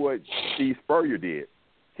exactly what Steve Spurrier did.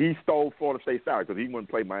 He stole Florida State style because he wouldn't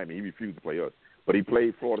play Miami. He refused to play us. But he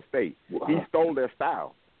played Florida State. Wow. He stole their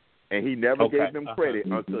style. And he never gave them credit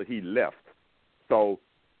until he left. So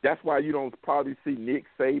that's why you don't probably see Nick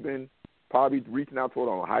Saban probably reaching out toward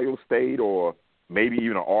Ohio State or maybe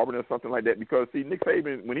even Auburn or something like that. Because, see, Nick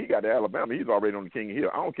Saban, when he got to Alabama, he's already on the King of Hill.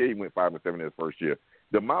 I don't care if he went 5-7 in his first year.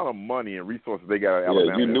 The amount of money and resources they got at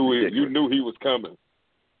Alabama. You knew he was coming.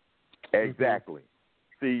 Exactly.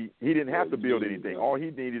 See, he didn't have to build anything. All he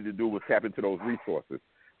needed to do was tap into those resources.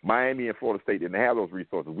 Miami and Florida State didn't have those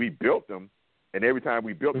resources. We built them, and every time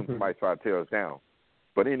we built them, somebody tried to tear us down.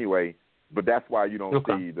 But anyway, that's why you don't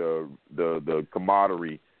see the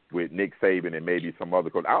camaraderie with Nick Saban and maybe some other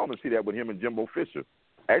coach. I don't see that with him and Jimbo Fisher.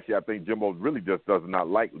 Actually, I think Jimbo really just does not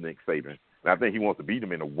like Nick Saban, and I think he wants to beat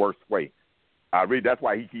him in the worst way. That's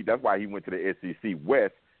why he went to the SEC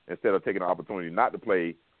West instead of taking the opportunity not to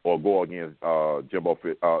play or go against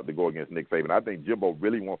to go against Nick Saban. I think Jimbo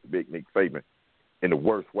really wants to beat Nick Saban in the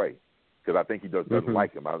worst way, because I think he doesn't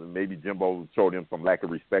like him. Maybe Jimbo showed him some lack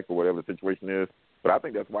of respect or whatever the situation is, but I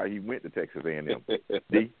think that's why he went to Texas A&M.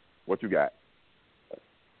 D, what you got?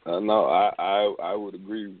 No, I would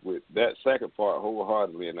agree with that second part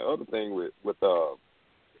wholeheartedly. And the other thing with a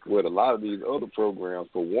lot of these other programs,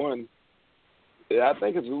 for one, I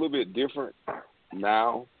think it's a little bit different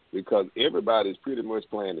now because everybody's pretty much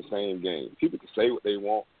playing the same game. People can say what they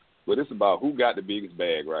want, but it's about who got the biggest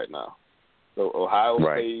bag right now. So Ohio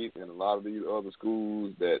State and a lot of these other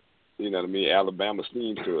schools that, Alabama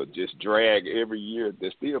seems to just drag every year,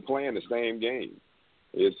 they're still playing the same game.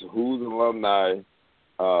 It's whose alumni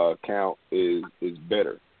count is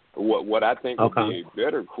better. What I think would be a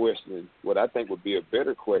better question,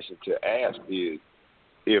 to ask is,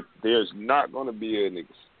 if there's not going to be an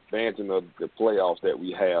expansion of the playoffs that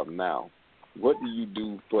we have now, what do you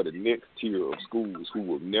do for the next tier of schools who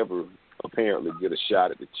will never apparently get a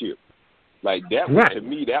shot at the chip. Like that, Right. to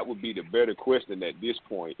me, that would be the better question at this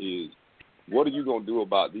point is, what are you going to do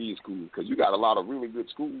about these schools? Because you got a lot of really good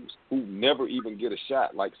schools who never even get a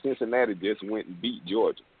shot. Like Cincinnati just went and beat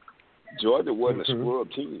Georgia. Georgia wasn't a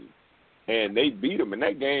scrub team, and they beat them in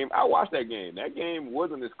that game. I watched that game. That game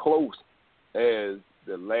wasn't as close as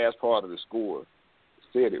the last part of the score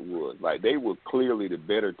said it was. Like, they were clearly the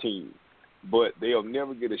better team, but they'll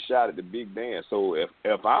never get a shot at the big dance. So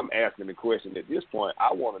if I'm asking the question at this point,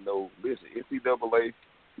 I want to know, listen, NCAA,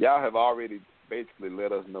 y'all have already basically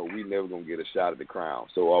let us know we never going to get a shot at the crown.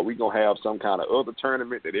 So are we going to have some kind of other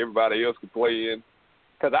tournament that everybody else can play in?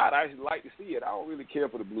 Because I'd actually like to see it. I don't really care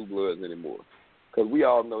for the Blue Bloods anymore because we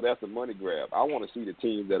all know that's a money grab. I want to see the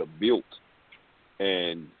teams that are built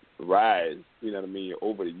and rise, you know what I mean,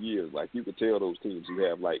 over the years. Like, you could tell those teams who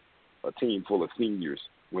have, like, a team full of seniors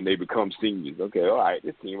when they become seniors. Okay, all right,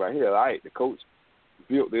 this team right here, all right, the coach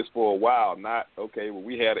built this for a while, not, okay, well,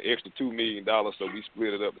 we had an extra $2 million, so we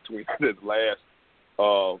split it up between the last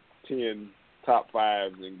 10 top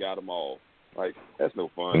fives and got them all. Like, that's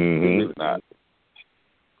no fun. It's really not.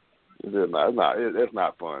 It's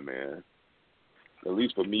not fun, man. At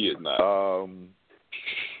least for me, it's not.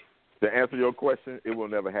 To answer your question, it will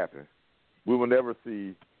never happen. We will never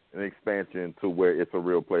see an expansion to where it's a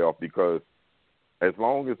real playoff because as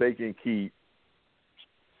long as they can keep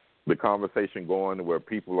the conversation going where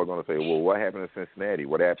people are going to say, well, what happened to Cincinnati?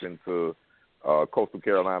 What happened to Coastal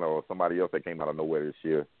Carolina or somebody else that came out of nowhere this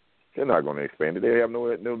year? They're not going to expand it. They have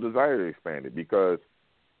no desire to expand it because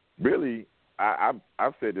really,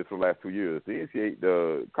 I've said this for the last 2 years,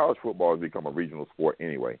 the college football has become a regional sport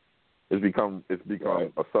anyway. It's become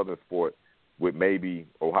right. a southern sport with maybe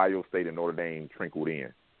Ohio State and Notre Dame trickled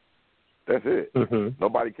in. That's it.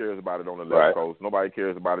 Nobody cares about it on the left coast. Nobody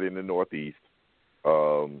cares about it in the Northeast.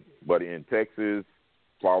 But in Texas,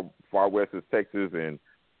 far west is Texas, and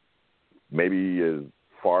maybe as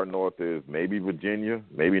far north as maybe Virginia,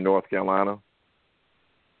 maybe North Carolina,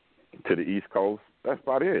 to the East Coast. That's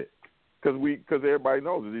about it. Because everybody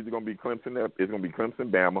knows it's either going to be Clemson, it's going to be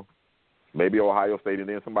Clemson, Bama, maybe Ohio State, and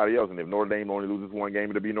then somebody else. And if Notre Dame only loses one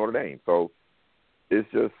game, it'll be Notre Dame. So it's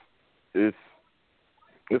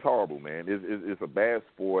horrible, man. It's a bad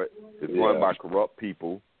sport. It's run by corrupt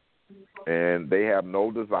people, and they have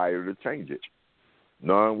no desire to change it,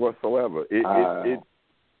 none whatsoever. If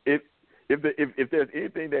there's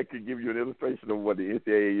anything that could give you an illustration of what the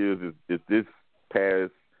NCAA is this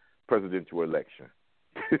past presidential election.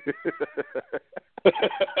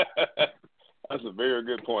 That's a very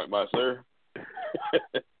good point, my sir.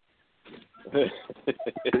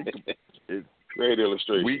 Great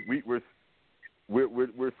illustration.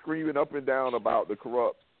 We're screaming up and down about the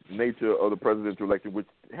corrupt nature of the presidential election, which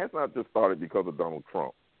has not just started because of Donald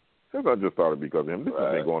Trump. It has not just started because of him. This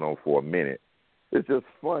has been going on for a minute. It's just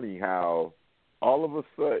funny how all of a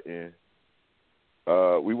sudden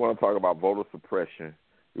we want to talk about voter suppression.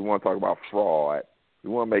 We want to talk about fraud. We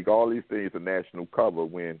want to make all these things a national cover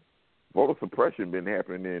when voter suppression been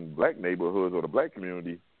happening in black neighborhoods or the black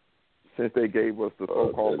community since they gave us the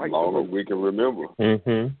so-called as long as we can remember.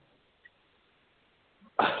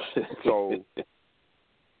 So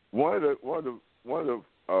one of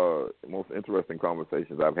the most interesting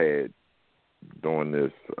conversations I've had during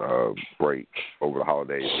this break over the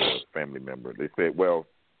holidays with a family member, they said, well,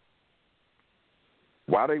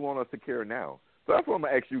 why do they want us to care now? So that's what I'm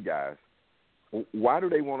going to ask you guys. Why do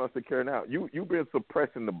they want us to care now? You've been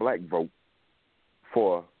suppressing the black vote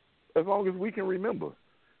for as long as we can remember.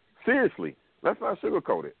 Seriously, let's not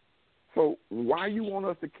sugarcoat it. So why you want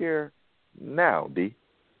us to care now, D?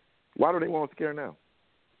 Why do they want us to care now?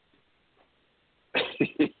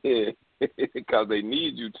 Because they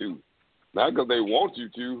need you to. Not because they want you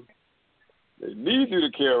to. They need you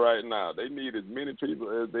to care right now. They need as many people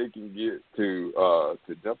as they can get to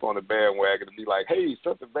jump on the bandwagon and be like, hey,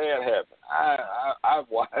 something bad happened.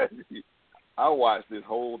 I watched this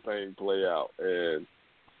whole thing play out, and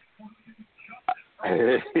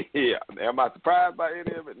am I surprised by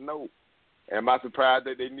any of it? No. Am I surprised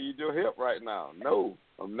that they need your help right now? No,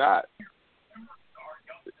 I'm not.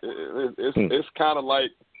 It's kind of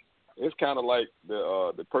like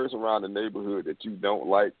the person around the neighborhood that you don't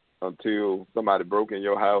like until somebody broke in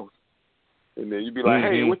your house, and then you be like,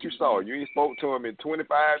 hey, what you saw? You ain't spoke to him in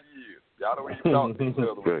 25 years. Y'all don't even talk to each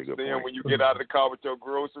other. Then when you get out of the car with your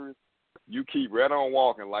groceries, you keep right on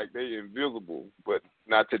walking like they invisible. But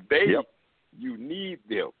now today, you need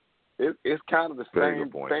them. It's kind of the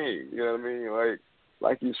same thing. You know what I mean?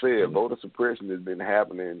 Like you said, voter suppression has been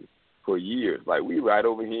happening for years. Like we right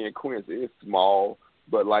over here in Quincy, it's small,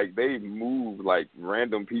 but like they moved like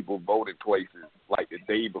random people voted places like the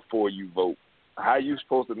day before you vote. How you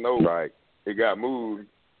supposed to know it got moved?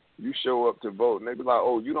 You show up to vote and they be like,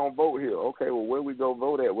 "Oh, you don't vote here." Okay, well, where we go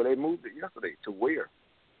vote at? Well, they moved it yesterday. To where?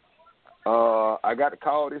 I got to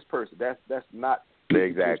call this person. That's not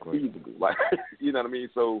exactly feasible. Like, you know what I mean?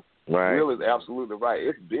 So Will is absolutely right.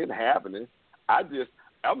 It's been happening. I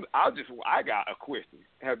got a question.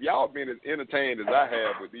 Have y'all been as entertained as I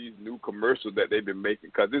have with these new commercials that they've been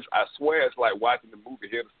making? Because I swear it's like watching the movie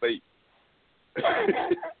Head of State.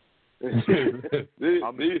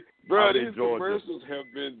 These commercials have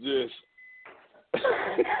been just...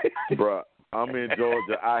 Bruh, I'm in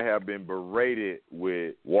Georgia. I have been berated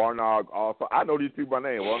with Warnock, Ossoff. I know these people by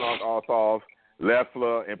name. Warnock, Ossoff,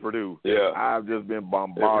 Leffler, and Purdue. Yeah. I've just been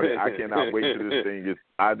bombarded. I cannot wait till this thing is...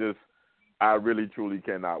 I really, truly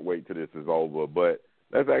cannot wait till this is over. But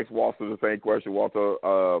let's ask Walter the same question. Walter,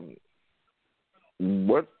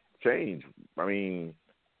 what changed? I mean,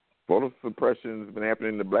 voter suppression has been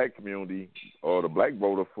happening in the black community or the black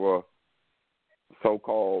voter for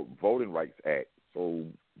so-called Voting Rights Act. So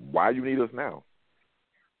why you need us now?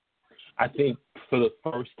 I think for the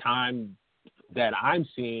first time that I'm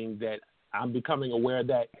seeing that I'm becoming aware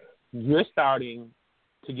that you're starting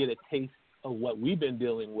to get a taste of what we've been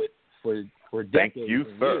dealing with for decades. Thank you,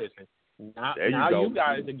 and sir. years. And now you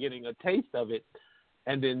guys are getting a taste of it.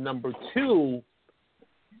 And then number two,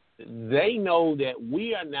 they know that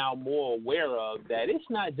we are now more aware of that it's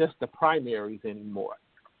not just the primaries anymore.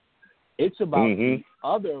 It's about the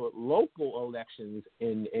other local elections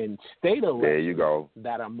and state elections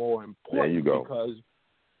that are more important. There you go. Because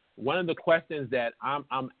one of the questions that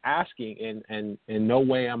I'm asking, and in no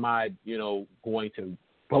way am I, going to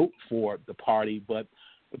vote for the party, but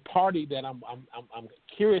the party that I'm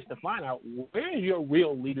curious to find out, where is your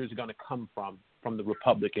real leaders going to come from the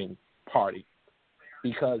Republican Party?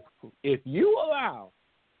 Because if you allow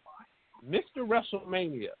Mr.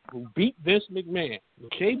 WrestleMania, who beat Vince McMahon, who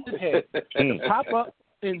shaved his head, to pop up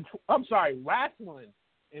in, wrestling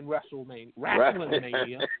in WrestleMania,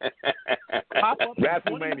 pop up in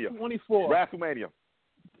 2024. WrestleMania.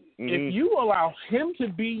 If you allow him to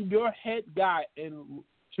be your head guy and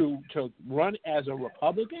to run as a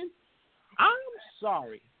Republican, I'm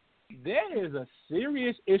sorry. There is a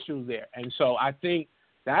serious issue there. And so I think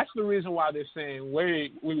that's the reason why they're saying,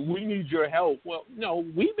 wait, we need your help. Well, no,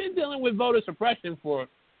 we've been dealing with voter suppression for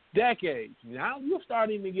decades. Now you're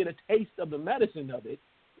starting to get a taste of the medicine of it,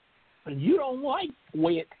 and you don't like the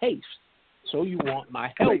way it tastes. So you want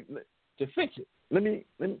my help to fix it. Let me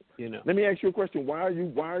ask you a question. Why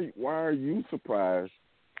are you surprised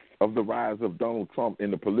of the rise of Donald Trump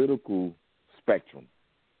in the political spectrum?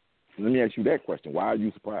 Let me ask you that question. Why are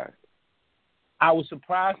you surprised? I was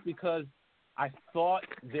surprised because I thought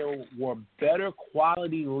there were better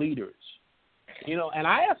quality leaders. And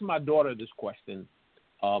I asked my daughter this question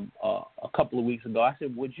a couple of weeks ago. I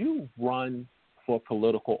said, would you run for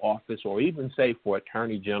political office or even say for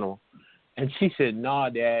attorney general? And she said, no,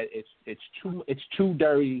 Dad, it's too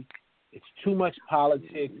dirty. It's too much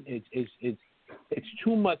politics. It's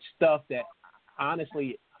too much stuff that,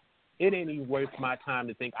 honestly, it ain't even worth my time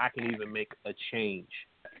to think I can even make a change,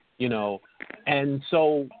 And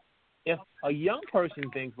so if a young person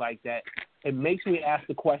thinks like that, it makes me ask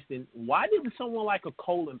the question, why didn't someone like a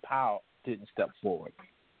Colin Powell didn't step forward?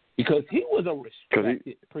 Because he was a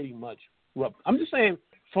respected, pretty much. I'm just saying,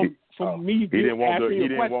 from me being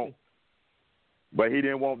asking a question. But he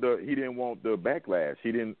didn't want the backlash.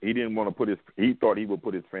 He didn't want to he thought he would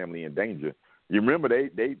put his family in danger. You remember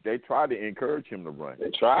they tried to encourage him to run. They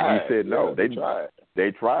tried. And he said no. They tried.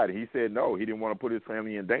 They tried. He said no. He didn't want to put his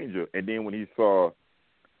family in danger. And then when he saw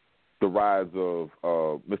the rise of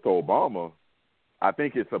Mr. Obama, I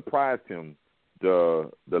think it surprised him the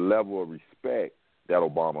level of respect that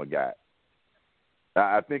Obama got.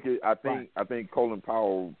 I think Colin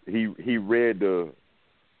Powell he read the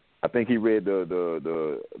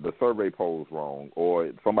survey polls wrong,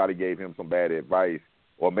 or somebody gave him some bad advice,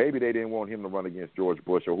 or maybe they didn't want him to run against George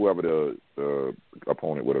Bush or whoever the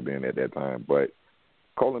opponent would have been at that time. But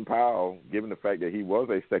Colin Powell, given the fact that he was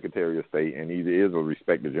a Secretary of State and he is a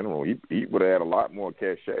respected general, he would have had a lot more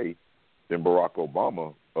cachet than Barack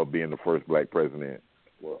Obama of being the first black president,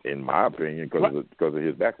 in my opinion, because of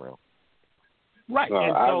his background. Right. No,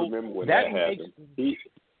 and I so remember when that happened. Go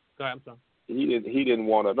ahead, I'm sorry. He didn't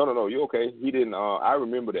want to. No, you're okay. He didn't. I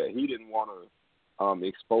remember that he didn't want to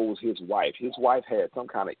expose his wife. His wife had some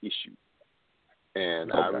kind of issue,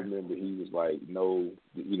 and I remember he was like, "No,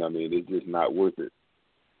 it's just not worth it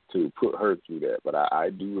to put her through that." But I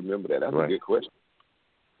do remember that. That's a good question.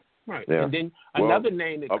 Right. Yeah. And then another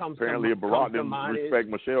name that comes to mind Barack didn't respect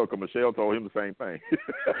Michelle because Michelle told him the same thing.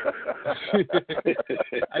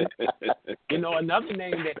 Another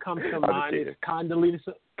name that comes to mind is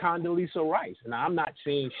Condoleezza Rice. And I'm not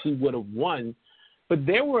saying she would have won, but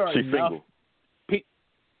there were enough.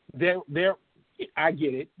 There, I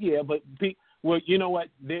get it. Yeah, but you know what?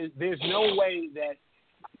 There's no way that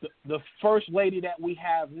the first lady that we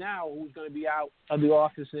have now, who's going to be out of the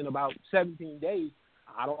office in about 17 days.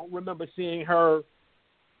 I don't remember seeing her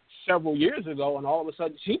several years ago, and all of a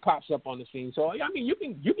sudden she pops up on the scene. So I mean, you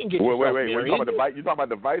can get yourself wait. You talking about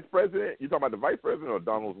the vice president? You talking about the vice president or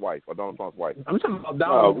Donald Trump's wife? I'm talking about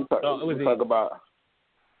Donald. We talk about.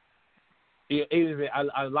 Is it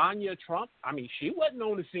Melania Trump? I mean, she wasn't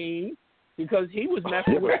on the scene because he was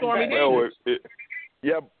messing with Stormy Daniels.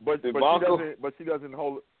 But she doesn't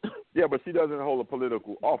hold. Yeah, but she doesn't hold a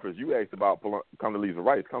political office. You asked about Condoleezza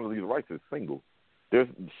Rice. Condoleezza Rice is single.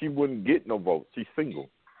 She wouldn't get no votes. She's single,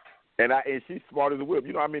 and she's smart as a whip.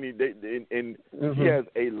 You know, I mean, she has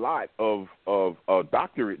a lot of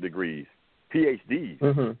doctorate degrees, PhDs.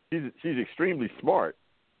 Mm-hmm. She's extremely smart,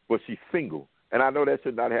 but she's single, and I know that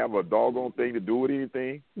should not have a doggone thing to do with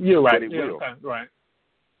anything. You're right. But it will. Okay, right.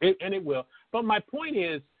 It will. But my point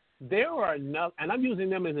is, there are enough, and I'm using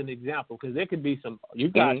them as an example because there could be some. You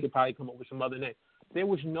guys could probably come up with some other names. There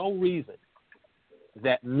was no reason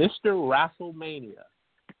that Mr. WrestleMania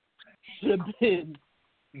should have been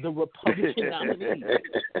the Republican nominee.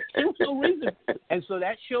 There was no reason. And so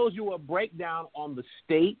that shows you a breakdown on the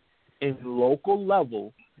state and local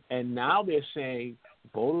level. And now they're saying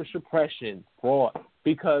voter suppression, fraud,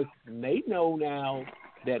 because they know now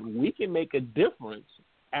that we can make a difference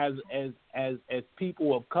as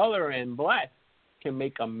people of color and black can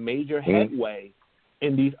make a major headway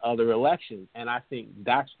in these other elections. And I think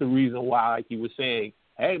that's the reason why, like you were saying,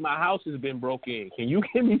 hey, my house has been broken in. Can you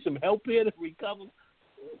give me some help here to recover?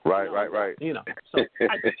 Right. You know, so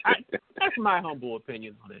that's my humble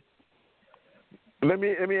opinion on it. Let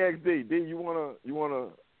me ask D. D, you wanna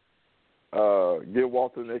give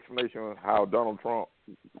Walter an explanation on how Donald Trump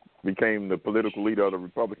became the political leader of the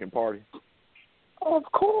Republican Party? Of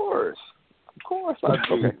course I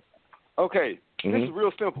do. Okay. Mm-hmm. This is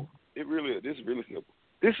real simple. It really is. This is really simple.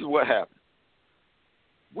 This is what happened.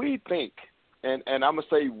 We think, and I'm gonna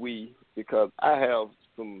say we because I have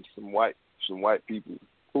some white people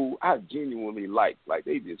who I genuinely like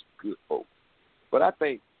they just good folks. But I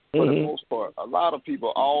think for the most part, a lot of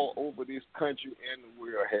people all over this country and the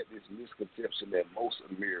world had this misconception that most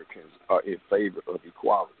Americans are in favor of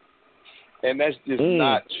equality. And that's just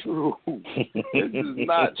not true. This is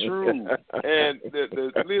not true. And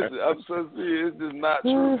listen, I'm so serious. It's just not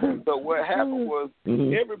true. So what happened was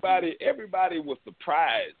everybody was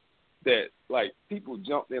surprised that like people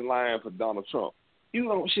jumped in line for Donald Trump.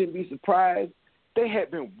 You shouldn't be surprised. They had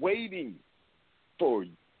been waiting for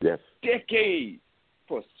decades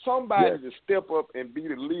for somebody to step up and be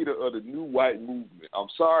the leader of the new white movement. I'm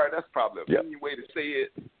sorry, that's probably a mean way to say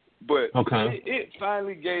it. But it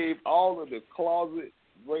finally gave all of the closet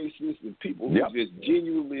racists and people who just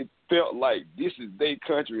genuinely felt like this is their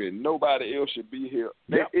country and nobody else should be here.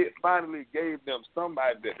 It finally gave them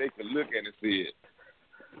somebody that they could look at and said,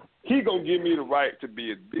 he going to give me the right to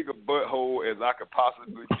be as big a butthole as I could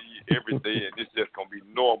possibly be every day, and it's just going to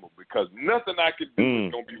be normal because nothing I could do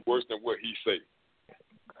is going to be worse than what he say.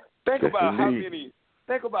 Think about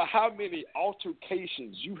how many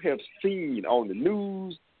altercations you have seen on the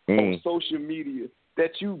news, on social media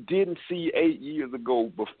that you didn't see 8 years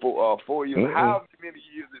ago before 4 years. How many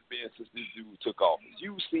years it's been since this dude took office?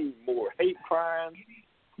 You've seen more hate crimes.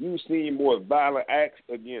 You've seen more violent acts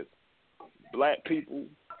against black people.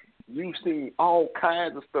 You've seen all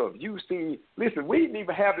kinds of stuff. Listen, we didn't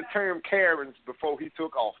even have the term Karens before he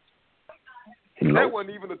took office. That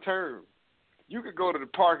wasn't even a term. You could go to the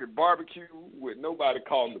park and barbecue with nobody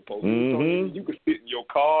calling the police on you. You could sit in your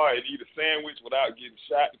car and eat a sandwich without getting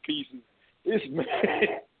shot to pieces.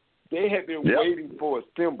 They had been waiting for a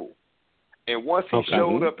symbol. And once he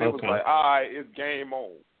showed up, it was like, all right, it's game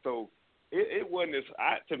on. So it wasn't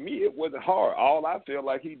to me, it wasn't hard. All I feel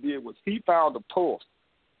like he did was he found a pulse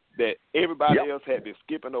that everybody else had been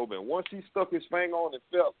skipping over. And once he stuck his finger on and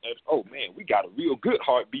felt, oh, man, we got a real good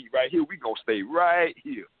heartbeat right here. We're going to stay right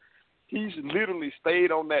here. He's literally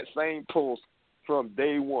stayed on that same pulse from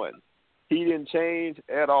day one. He didn't change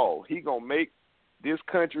at all. He going to make this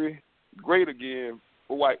country great again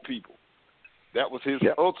for white people. That was his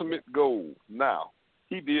ultimate goal. Now,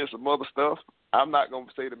 he did some other stuff. I'm not going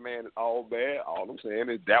to say the man is all bad. All I'm saying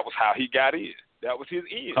is that was how he got in. That was his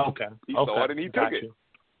end. He saw it and he took it.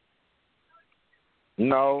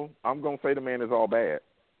 No, I'm going to say the man is all bad.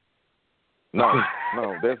 No,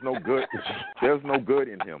 there's no good. There's no good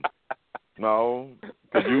in him. No,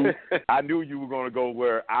 because I knew you were going to go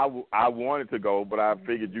where I wanted to go, but I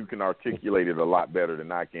figured you can articulate it a lot better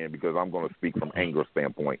than I can because I'm going to speak from anger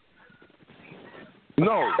standpoint.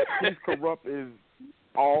 No, he's corrupt is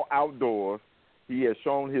all outdoors. He has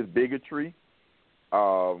shown his bigotry.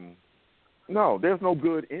 No, there's no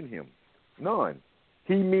good in him. None.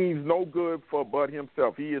 He means no good for but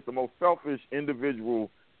himself. He is the most selfish individual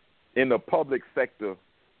in the public sector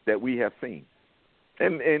that we have seen.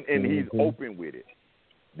 And he's open with it.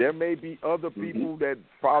 There may be other people that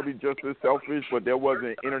probably just as selfish, but there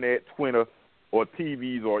wasn't internet, Twitter, or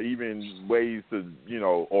TVs, or even ways to,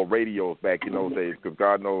 or radios back in those days, because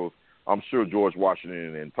God knows, I'm sure George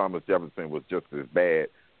Washington and Thomas Jefferson was just as bad,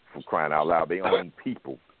 for crying out loud. They owned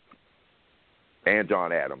people. And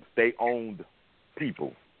John Adams. They owned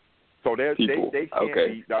people. So they can't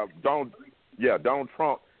be, Donald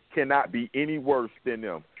Trump cannot be any worse than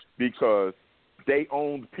them because they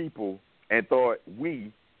owned people and thought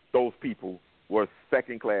we, those people, were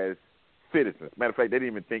second-class citizens. Matter of fact, they didn't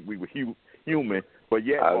even think we were human, but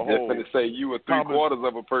yet, I was just going to say you were three-quarters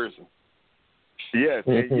of a person. Yes,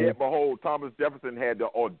 and yet, behold, Thomas Jefferson had the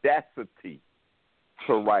audacity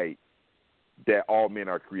to write that all men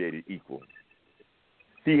are created equal.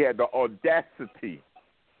 He had the audacity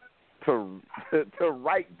to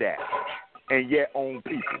write that and yet own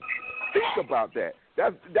people. Think about that.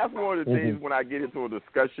 That's one of the things when I get into a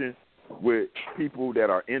discussion with people that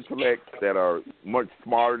are intellects, that are much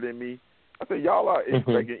smarter than me. I say, y'all are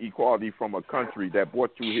expecting equality from a country that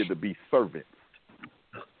brought you here to be servants.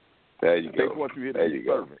 There you go. They brought you here to be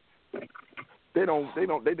servants. They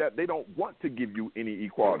don't want to give you any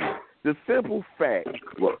equality. The simple fact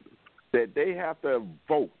that they have to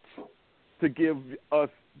vote to give us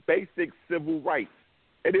basic civil rights.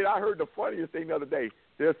 And then I heard the funniest thing the other day.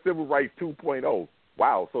 There's Civil Rights 2.0.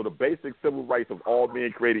 Wow, so the basic civil rights of all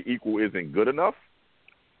men created equal isn't good enough?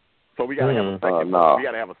 So we got to have a second bill. We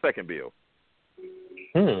got to have a second bill.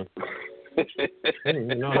 I didn't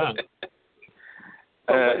even know that.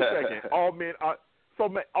 So wait a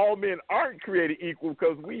second. All men aren't created equal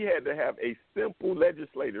because we had to have a simple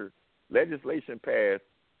legislation passed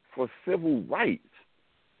for civil rights.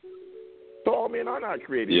 So all men are not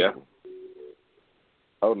created equal.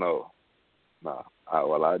 Oh, no. No.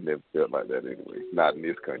 I never felt like that anyway. Not in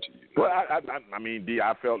this country. Well, I mean, D,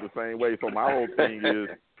 I felt the same way. So my whole thing is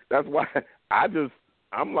that's why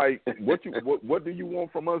I'm like, what do you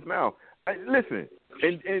want from us now? Listen,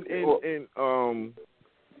 and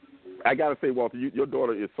I gotta say, Walter, your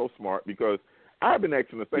daughter is so smart because I've been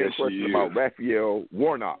asking the same question about Raphael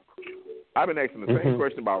Warnock. I've been asking the same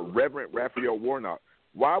question about Reverend Raphael Warnock.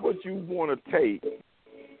 Why would you want to take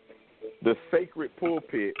the sacred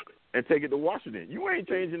pulpit and take it to Washington? You ain't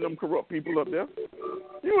changing them corrupt people up there.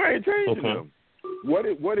 You ain't changing them. What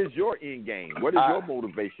is your end game? What is your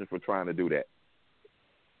motivation for trying to do that?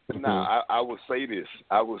 Now, I will say this.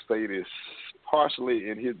 I will say this partially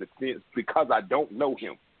in his defense because I don't know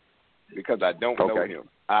him. Know him.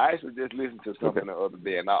 I actually just listened to something the other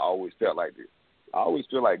day, and I always felt like this. I always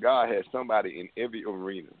feel like God has somebody in every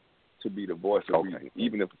arena to be the voice of reason,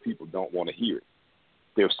 even if the people don't want to hear it.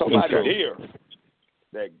 There's somebody there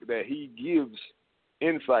that he gives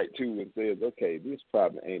insight to and says, okay, this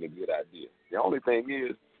probably ain't a good idea. The only thing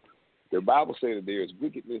is, the Bible says that there's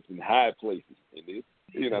wickedness in high places. And this,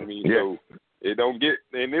 you know what I mean? Yeah. So it don't get,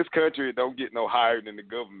 in this country, it don't get no higher than the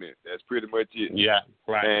government. That's pretty much it. Yeah,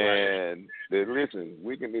 right. And then listen,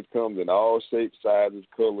 wickedness comes in all shapes, sizes,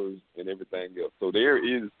 colors, and everything else. So there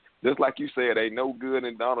is, just like you said, ain't no good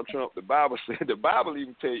in Donald Trump. The Bible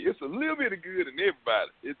even tell you it's a little bit of good in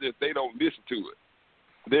everybody. It's just they don't listen to it.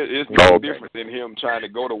 It's no different than him trying to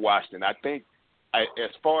go to Washington. I think,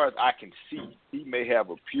 as far as I can see, he may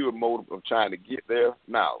have a pure motive of trying to get there.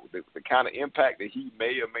 Now, the kind of impact that he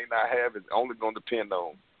may or may not have is only going to depend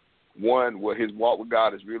on, one, what his walk with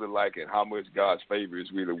God is really like and how much God's favor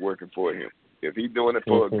is really working for him. If he's doing it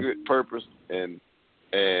for a good purpose and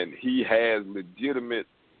he has legitimate,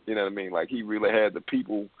 you know what I mean, like he really has the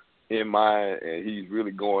people in mind and he's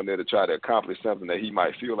really going there to try to accomplish something that he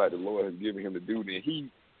might feel like the Lord has given him to do, then he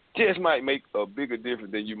just might make a bigger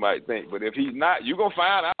difference than you might think. But if he's not, you're going to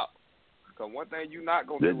find out. Because one thing you're not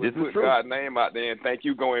going to do is put God's name out there and think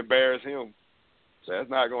you're going to embarrass him. So that's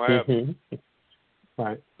not going to happen.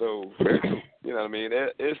 Right. So, you know what I mean?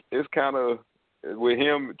 It's kind of, with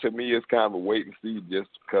him, to me, it's kind of a wait and see just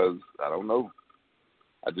because, I don't know.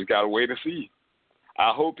 I just got to wait and see.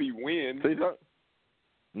 I hope he wins.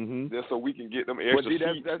 Just so we can get them extra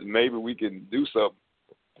seats and maybe we can do something.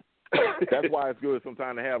 That's why it's good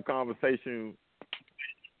sometimes to have conversation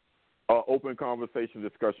open conversation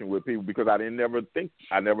discussion with people because I never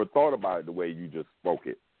thought about it the way you just spoke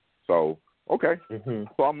it. So okay,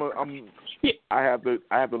 so I have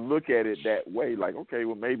to look at it that way. Like, okay,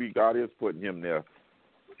 well maybe God is putting him there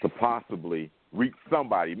to possibly reach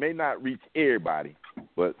somebody. May not reach everybody,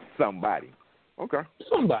 but somebody. Okay,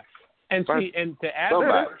 somebody. And see, and to add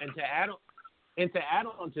on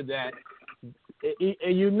to that,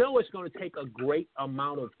 and you know it's going to take a great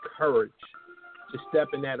amount of courage to step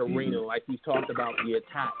in that arena, like we talked about the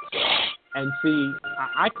attacks. And see,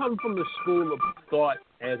 I come from the school of thought,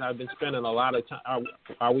 as I've been spending a lot of time.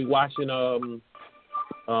 Are we watching Little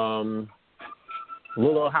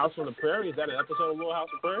House on the Prairie? Is that an episode of Little House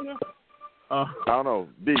on the Prairie? I don't know.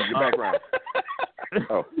 D, your background.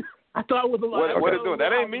 Oh. I thought it was a lot. What is doing?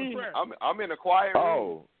 That ain't me. I'm in a quiet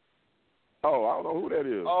room. Oh, I don't know who that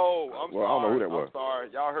is. Oh, I'm sorry. I don't know who that was. I'm sorry.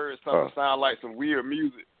 Y'all heard something sound like some weird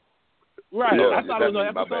music. Right. Yeah, I thought it was an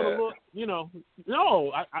episode of,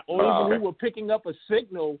 no. We were picking up a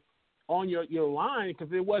signal on your line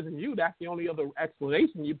because it wasn't you. That's the only other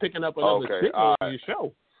explanation. You're picking up another signal on your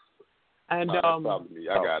show. And probably me.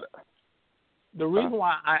 I got it. The reason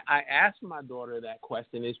why I asked my daughter that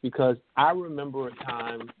question is because I remember a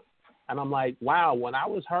time, and I'm like, wow, when I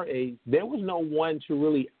was her age, there was no one to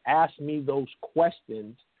really ask me those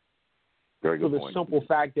questions for the simple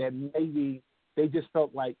fact that maybe they just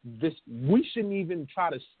felt like we shouldn't even try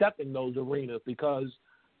to step in those arenas because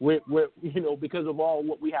we're because of all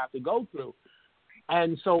what we have to go through.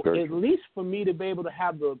 And so at least for me to be able to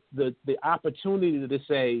have the opportunity to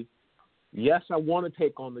say, yes, I want to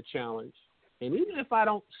take on the challenge. And even if I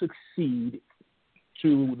don't succeed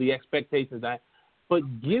to the expectations but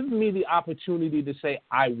give me the opportunity to say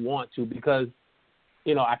I want to, because,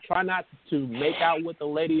 I try not to make out with the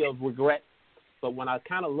lady of regret. But when I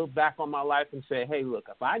kind of look back on my life and say, hey, look,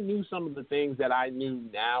 if I knew some of the things that I knew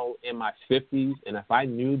now in my 50s, and if I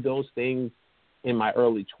knew those things in my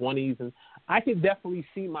early 20s, and I could definitely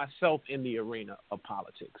see myself in the arena of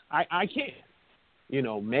politics. I can.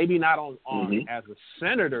 Maybe not on as a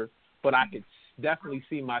senator, but I could definitely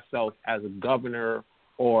see myself as a governor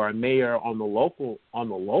or a mayor on the local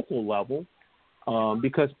level,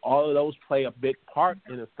 because all of those play a big part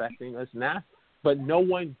in affecting us now. But no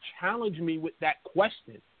one challenged me with that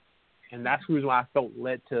question, and that's the reason why I felt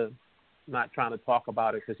led to not trying to talk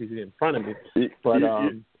about it because he's in front of me. But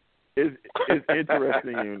it's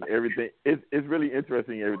interesting and everything. It's really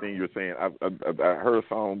interesting everything you're saying. I heard a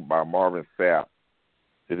song by Marvin Sapp.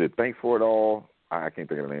 Is it "Thanks for It All"? I can't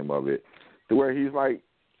think of the name of it. To where he's like,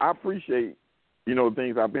 I appreciate the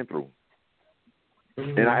things I've been through,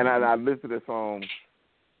 and I listened to this song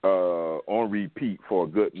on repeat for a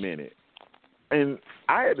good minute. And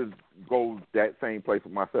I had to go that same place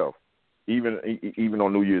with myself, even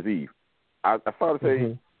on New Year's Eve. I started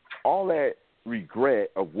saying all that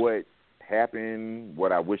regret of what happened,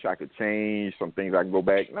 what I wish I could change, some things I can go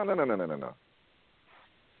back. No.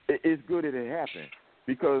 It's good that it happened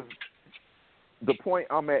because the point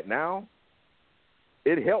I'm at now,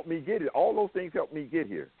 it helped me get it. All those things helped me get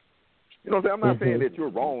here. You know what I'm saying? I'm not saying that you're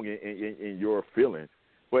wrong in your feelings.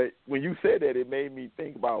 But when you said that, it made me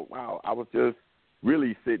think about, wow, I was just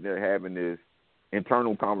really sitting there having this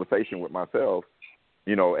internal conversation with myself,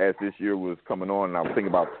 as this year was coming on, and I was thinking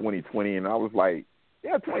about 2020, and I was like,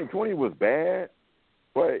 yeah, 2020 was bad,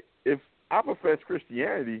 but if I profess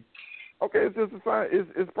Christianity, okay, it's just a sign,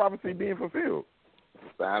 it's prophecy being fulfilled.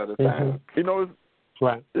 Sign of the time.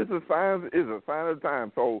 Right. It's a sign of the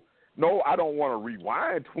time. So, no, I don't want to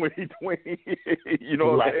rewind 2020, you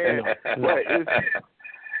know what I'm saying?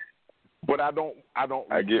 But I don't. I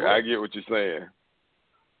get what you're saying.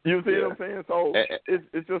 You see what I'm saying? So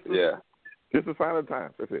it's just it's a sign of the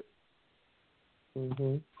time. That's it.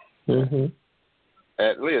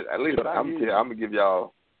 At least I'm gonna give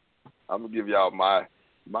y'all my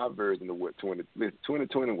version of what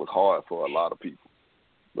 2020 was hard for a lot of people,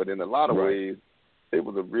 but in a lot of ways it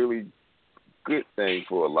was a really good thing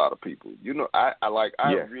for a lot of people. I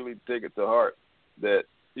really take it to heart that.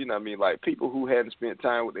 Like people who hadn't spent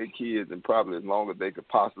time with their kids and probably as long as they could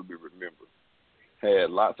possibly remember had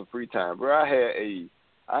lots of free time. Bro, I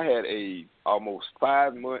had a almost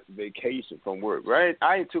 5-month vacation from work. Right,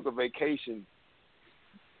 I ain't took a vacation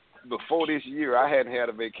before this year. I hadn't had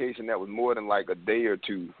a vacation that was more than like a day or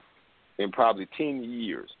two in probably 10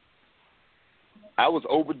 years. I was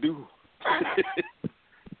overdue.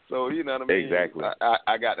 So you know what I mean. Exactly.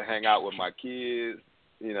 I got to hang out with my kids.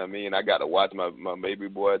 You know what I mean? I got to watch my baby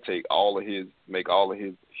boy make all of his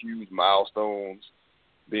huge milestones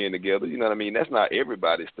being together. You know what I mean? That's not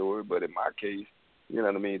everybody's story, but in my case, you know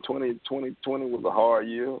what I mean? 2020 was a hard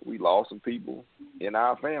year. We lost some people in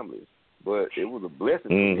our families. but it was a blessing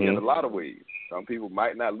to me in a lot of ways. Some people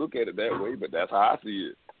might not look at it that way, but that's how I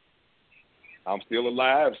see it. I'm still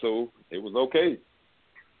alive, so it was okay.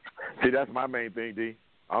 See, that's my main thing, D.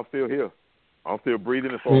 I'm still here. I'm still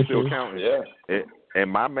breathing, and so I'm still counting. Yeah.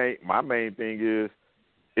 And my main thing is,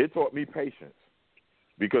 it taught me patience.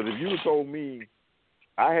 Because if you had told me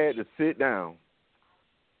I had to sit down,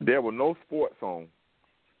 there were no sports on,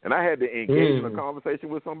 and I had to engage in a conversation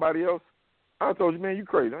with somebody else, I told you, man, you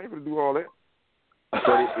crazy. I ain't gonna do all that.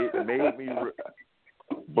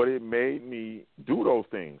 But it made me do those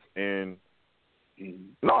things. And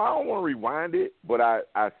no, I don't want to rewind it, but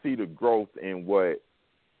I see the growth in what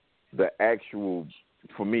the actual,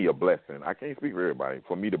 for me, a blessing. I can't speak for everybody.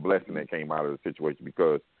 For me, the blessing that came out of the situation,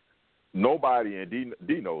 because nobody, and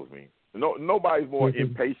D knows me, nobody's more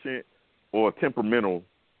impatient or temperamental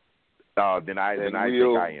than I think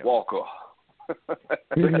I am. Walker. But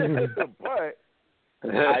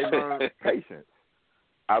I learned patience.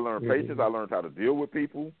 I learned how to deal with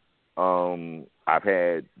people. I've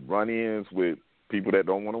had run-ins with people that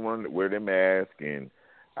don't want to wear their mask, and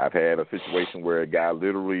I've had a situation where a guy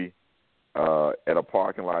literally at a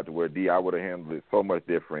parking lot to where I would have handled it so much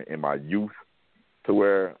different in my youth, to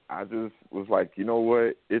where I just was like, you know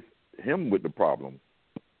what, it's him with the problem,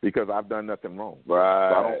 because I've done nothing wrong.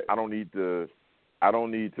 Right. So I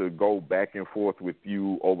don't need to go back and forth with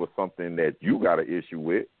you over something that you got an issue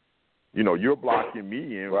with. You know, you're blocking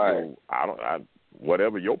me in. Right. So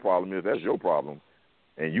whatever your problem is, that's your problem,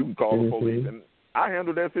 and you can call the police. And I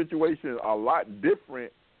handled that situation a lot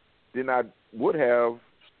different than I would have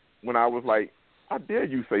when I was like, how dare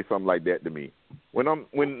you say something like that to me? When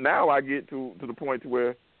now I get to the point to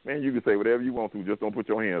where, man, you can say whatever you want to, just don't put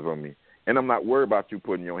your hands on me. And I'm not worried about you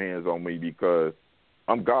putting your hands on me, because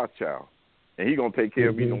I'm God's child, and He gonna take care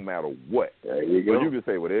of me no matter what. There you go. So you can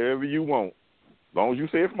say whatever you want, as long as you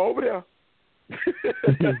say it from over there.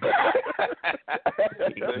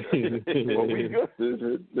 Well, we good.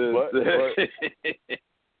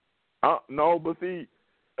 But see,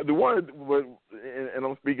 and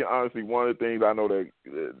I'm speaking honestly, one of the things I know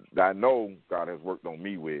that I know God has worked on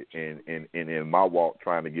me with, and in my walk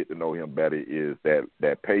trying to get to know Him better, is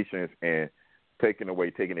that patience and taking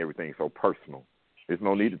everything so personal. There's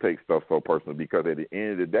no need to take stuff so personal, because at the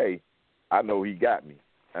end of the day, I know He got me,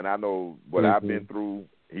 and I know what I've been through.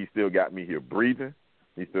 He still got me here breathing.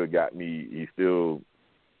 He still got me. He still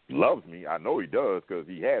loves me. I know He does, because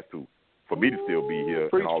He has to, for me to still be here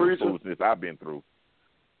and all the foolishness I've been through.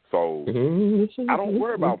 So I don't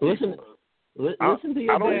worry about people. Listen to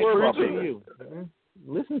your dad preaching to you.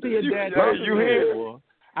 Listen to your dad preaching to you.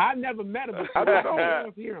 I never met him, but I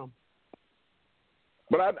don't hear him.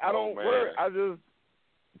 But I don't worry. I just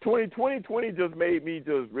 2020 just made me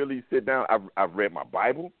just really sit down. I've read my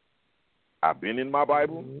Bible. I've been in my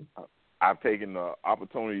Bible. I've taken the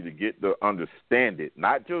opportunity to get to understand it,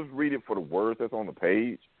 not just read it for the words that's on the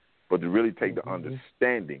page, but to really take the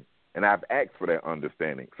understanding. And I've asked for that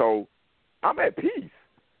understanding. So I'm at peace.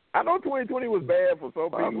 I know 2020 was bad for some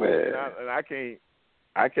people, and I can't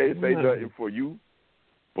say nothing for you,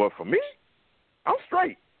 but for me, I'm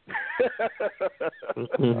straight.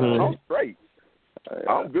 I'm straight.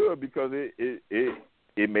 I'm good, because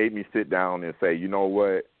it made me sit down and say, you know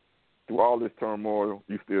what? Through all this turmoil,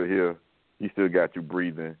 you still here. He still got you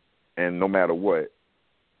breathing. And no matter what,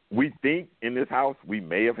 we think in this house we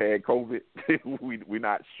may have had COVID. We're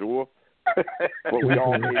not sure. But we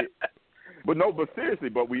all made it. But seriously,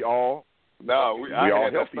 we all. No, I all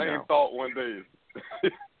had that same now. thought one day.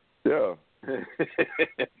 Yeah. I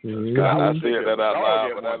said that out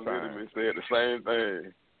loud, but I literally said the same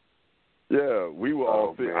thing. Yeah, we were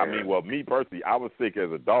all sick. Man. I mean, well, me personally, I was sick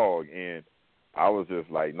as a dog, and I was just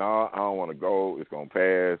like, nah, I don't want to go. It's going to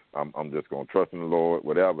pass. I'm just going to trust in the Lord,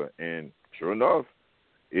 whatever. And sure enough,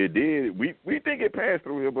 it did. We think it passed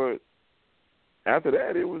through here, but after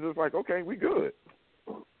that, it was just like, okay, we good.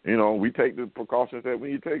 You know, we take the precautions that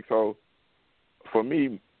we need to take. So for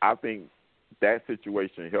me, I think that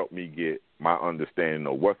situation helped me get my understanding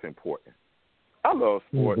of what's important. I love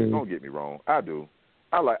sports. Don't get me wrong. I do.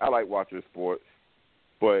 I like watching sports.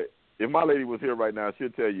 But if my lady was here right now, she'll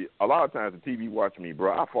tell you, a lot of times the TV watching me,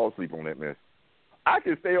 bro, I fall asleep on that mess. I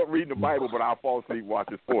can stay up reading the Bible, but I'll fall asleep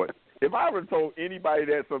watching sports. If I ever told anybody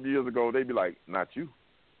that some years ago, they'd be like, not you.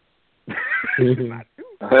 Not you.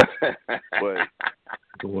 But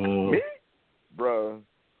me, bro,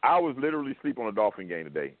 I was literally asleep on a Dolphin game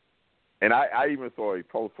today. And I even saw a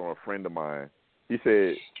post from a friend of mine. He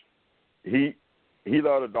said he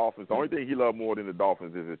loved the Dolphins. The only thing he loved more than the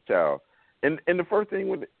Dolphins is his child. And the first thing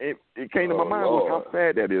when it came to my mind was how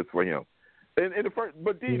sad that is for him. And the first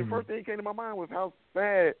thing that came to my mind was how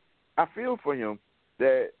sad I feel for him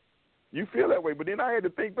that you feel that way. But then I had to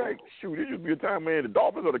think back. Shoot, it used to be a time, man, the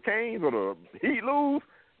Dolphins or the Canes or the Heat lose,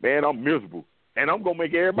 man, I'm miserable. And I'm going to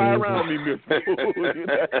make everybody around me miserable.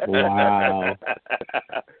 Wow.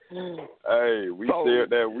 Hey, we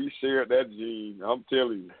shared that gene. I'm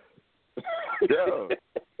telling you. Yeah.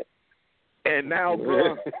 And now,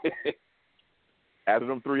 bro, after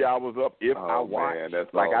them 3 hours up, I watched, man,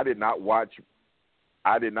 that's like, awesome. I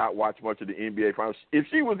did not watch much of the NBA finals. If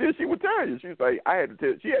she was here, she would tell you. She was like,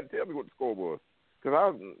 she had to tell me what the score was.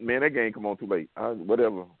 Because that game come on too late.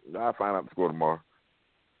 Whatever. I'll find out the score tomorrow.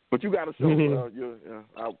 But you got to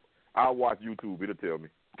show. I'll watch YouTube. It'll tell me.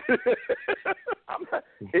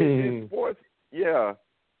 It's sports. Yeah,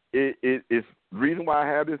 it's the reason why I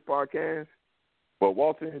have this podcast. But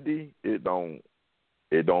Walter and D, it don't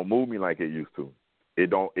move me like it used to. It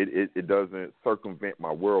doesn't circumvent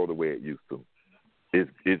my world the way it used to.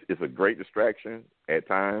 It's a great distraction at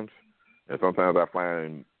times, and sometimes I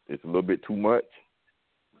find it's a little bit too much.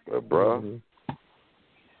 But bruh.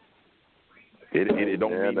 It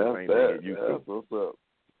don't mean the same thing it used to. What's up?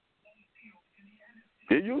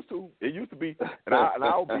 It used to. It used to be, and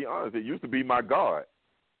I'll be honest. It used to be my God,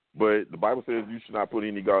 but the Bible says you should not put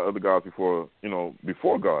any other gods before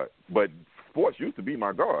God. But sports used to be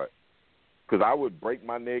my God, because I would break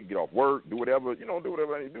my neck, get off work, do whatever I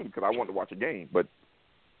need to do because I wanted to watch a game. But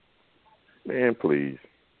man, please,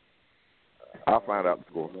 I'll find out the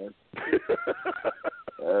score.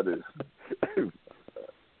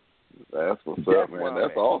 That's what's up, man.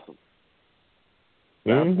 That's awesome.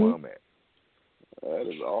 That's where I'm at. That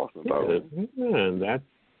is awesome, man. That's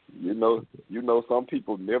you know, some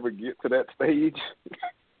people never get to that stage.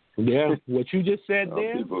 Yeah, what you just said Some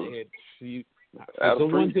there. people- It's That's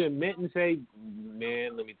someone free. to admit and say,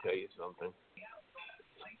 man, let me tell you something.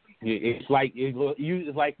 It's like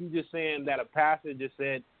you just saying that a pastor just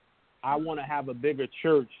said, I want to have a bigger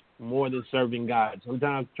church more than serving God.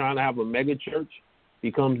 Sometimes trying to have a mega church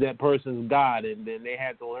becomes that person's God, and then they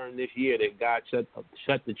had to learn this year that God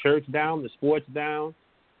shut the church down, the sports down,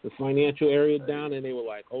 the financial area down, and they were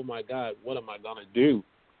like, oh, my God, what am I going to do?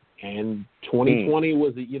 And 2020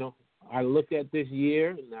 was, I looked at this year,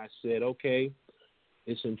 and I said, okay,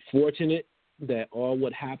 it's unfortunate that all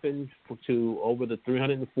what happened to over the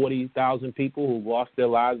 340,000 people who lost their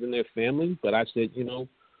lives and their families, but I said,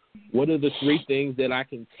 what are the three things that I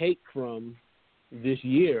can take from this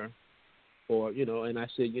year? And I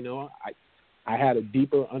said, I had a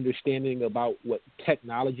deeper understanding about what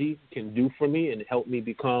technology can do for me and help me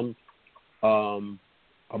become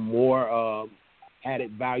a more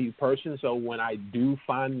added value person. So when I do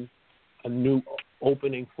find a new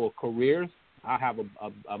opening for careers, I have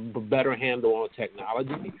a better handle on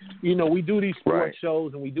technology. We do these sports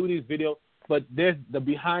shows and we do these videos, but there's the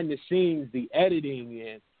behind the scenes, the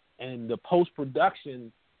editing and the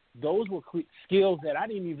post-production. Those were skills that I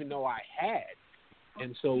didn't even know I had.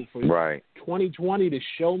 And so for 2020 to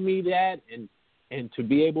show me that and to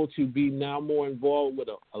be able to be now more involved with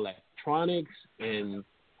electronics and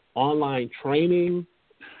online training,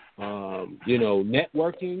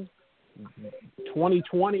 networking,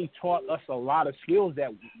 2020 taught us a lot of skills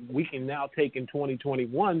that we can now take in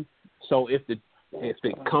 2021. So if it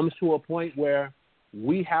comes to a point where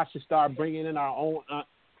we have to start bringing in our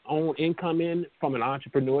own income in from an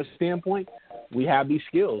entrepreneur standpoint, we have these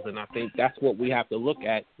skills, and I think that's what we have to look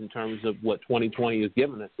at in terms of what 2020 is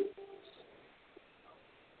giving us.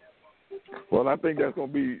 Well, I think that's going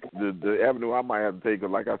to be the avenue I might have to take.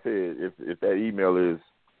 Like I said, if that email is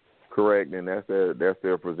correct and that's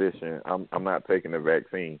their position, I'm not taking the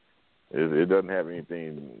vaccine. It doesn't have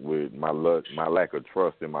anything with my lack of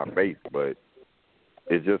trust in my faith, but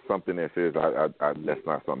it's just something that says I that's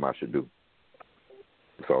not something I should do.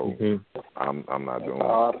 So I'm not doing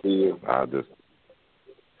it.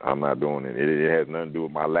 I'm not doing it. It has nothing to do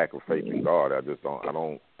with my lack of faith in God. I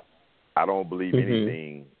don't believe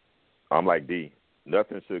anything. I'm like D.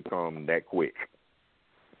 Nothing should come that quick,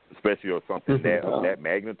 especially on something of that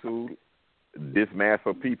magnitude, this mass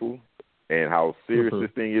of people, and how serious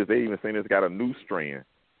this thing is. They even saying it's got a new strand.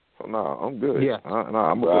 So no, I'm good. Yeah. I'm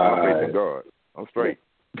gonna put my faith in God. I'm straight.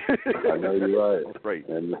 I know you're right. I'm straight.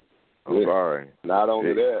 And I'm sorry. Not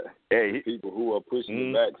only that, hey, people who are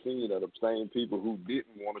pushing the vaccine are the same people who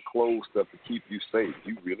didn't want to close stuff to keep you safe.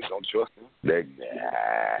 You really don't trust them?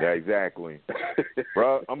 Yeah, exactly.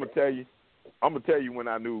 Bro, I'm gonna tell you when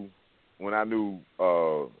I knew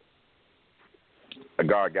a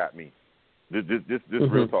God got me. This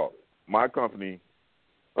real talk. My company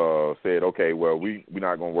said, okay, well, we're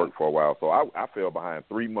not gonna work for a while, so I fell behind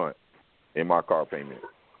 3 months in my car payment.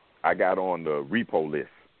 I got on the repo list.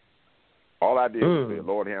 All I did was say,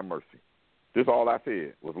 Lord have mercy. This all I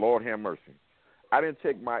said was, Lord have mercy. I didn't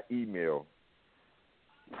check my email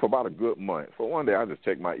for about a good month. So one day I just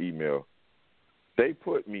checked my email. They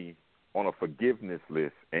put me on a forgiveness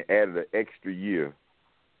list and added an extra year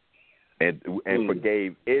and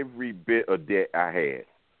forgave every bit of debt I had.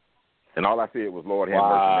 And all I said was, Lord have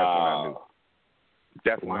mercy. That's when I knew.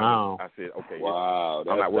 That's when I said, okay, wow,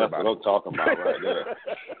 I'm not worried about it. That's what I'm talking about right there.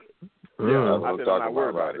 I said, I'm not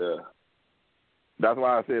worried about it. That's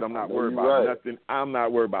why I said I'm not worried about nothing. I'm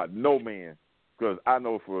not worried about no man, because I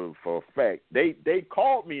know for a fact they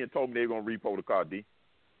called me and told me they were going to repo the car, D.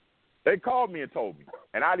 They called me and told me,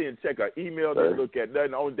 and I didn't check an email, didn't look at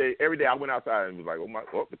nothing. Every day I went outside and was like,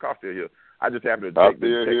 the car's still here. I just happened to check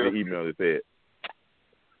the email that said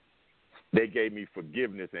they gave me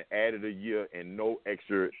forgiveness and added a year and no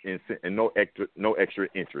extra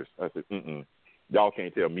interest. I said, y'all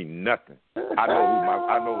can't tell me nothing. I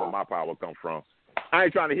know where my power comes from. I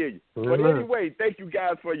ain't trying to hear you. But anyway, thank you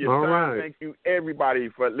guys for your time. Thank you, everybody,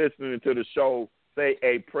 for listening to the show. Say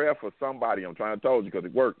a prayer for somebody. I'm trying to tell you because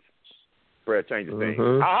it works. Prayer changes things.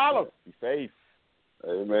 Holla. Be safe.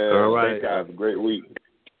 Amen. All right. Have a great week.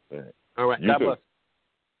 All right. God bless.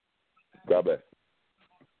 God bless.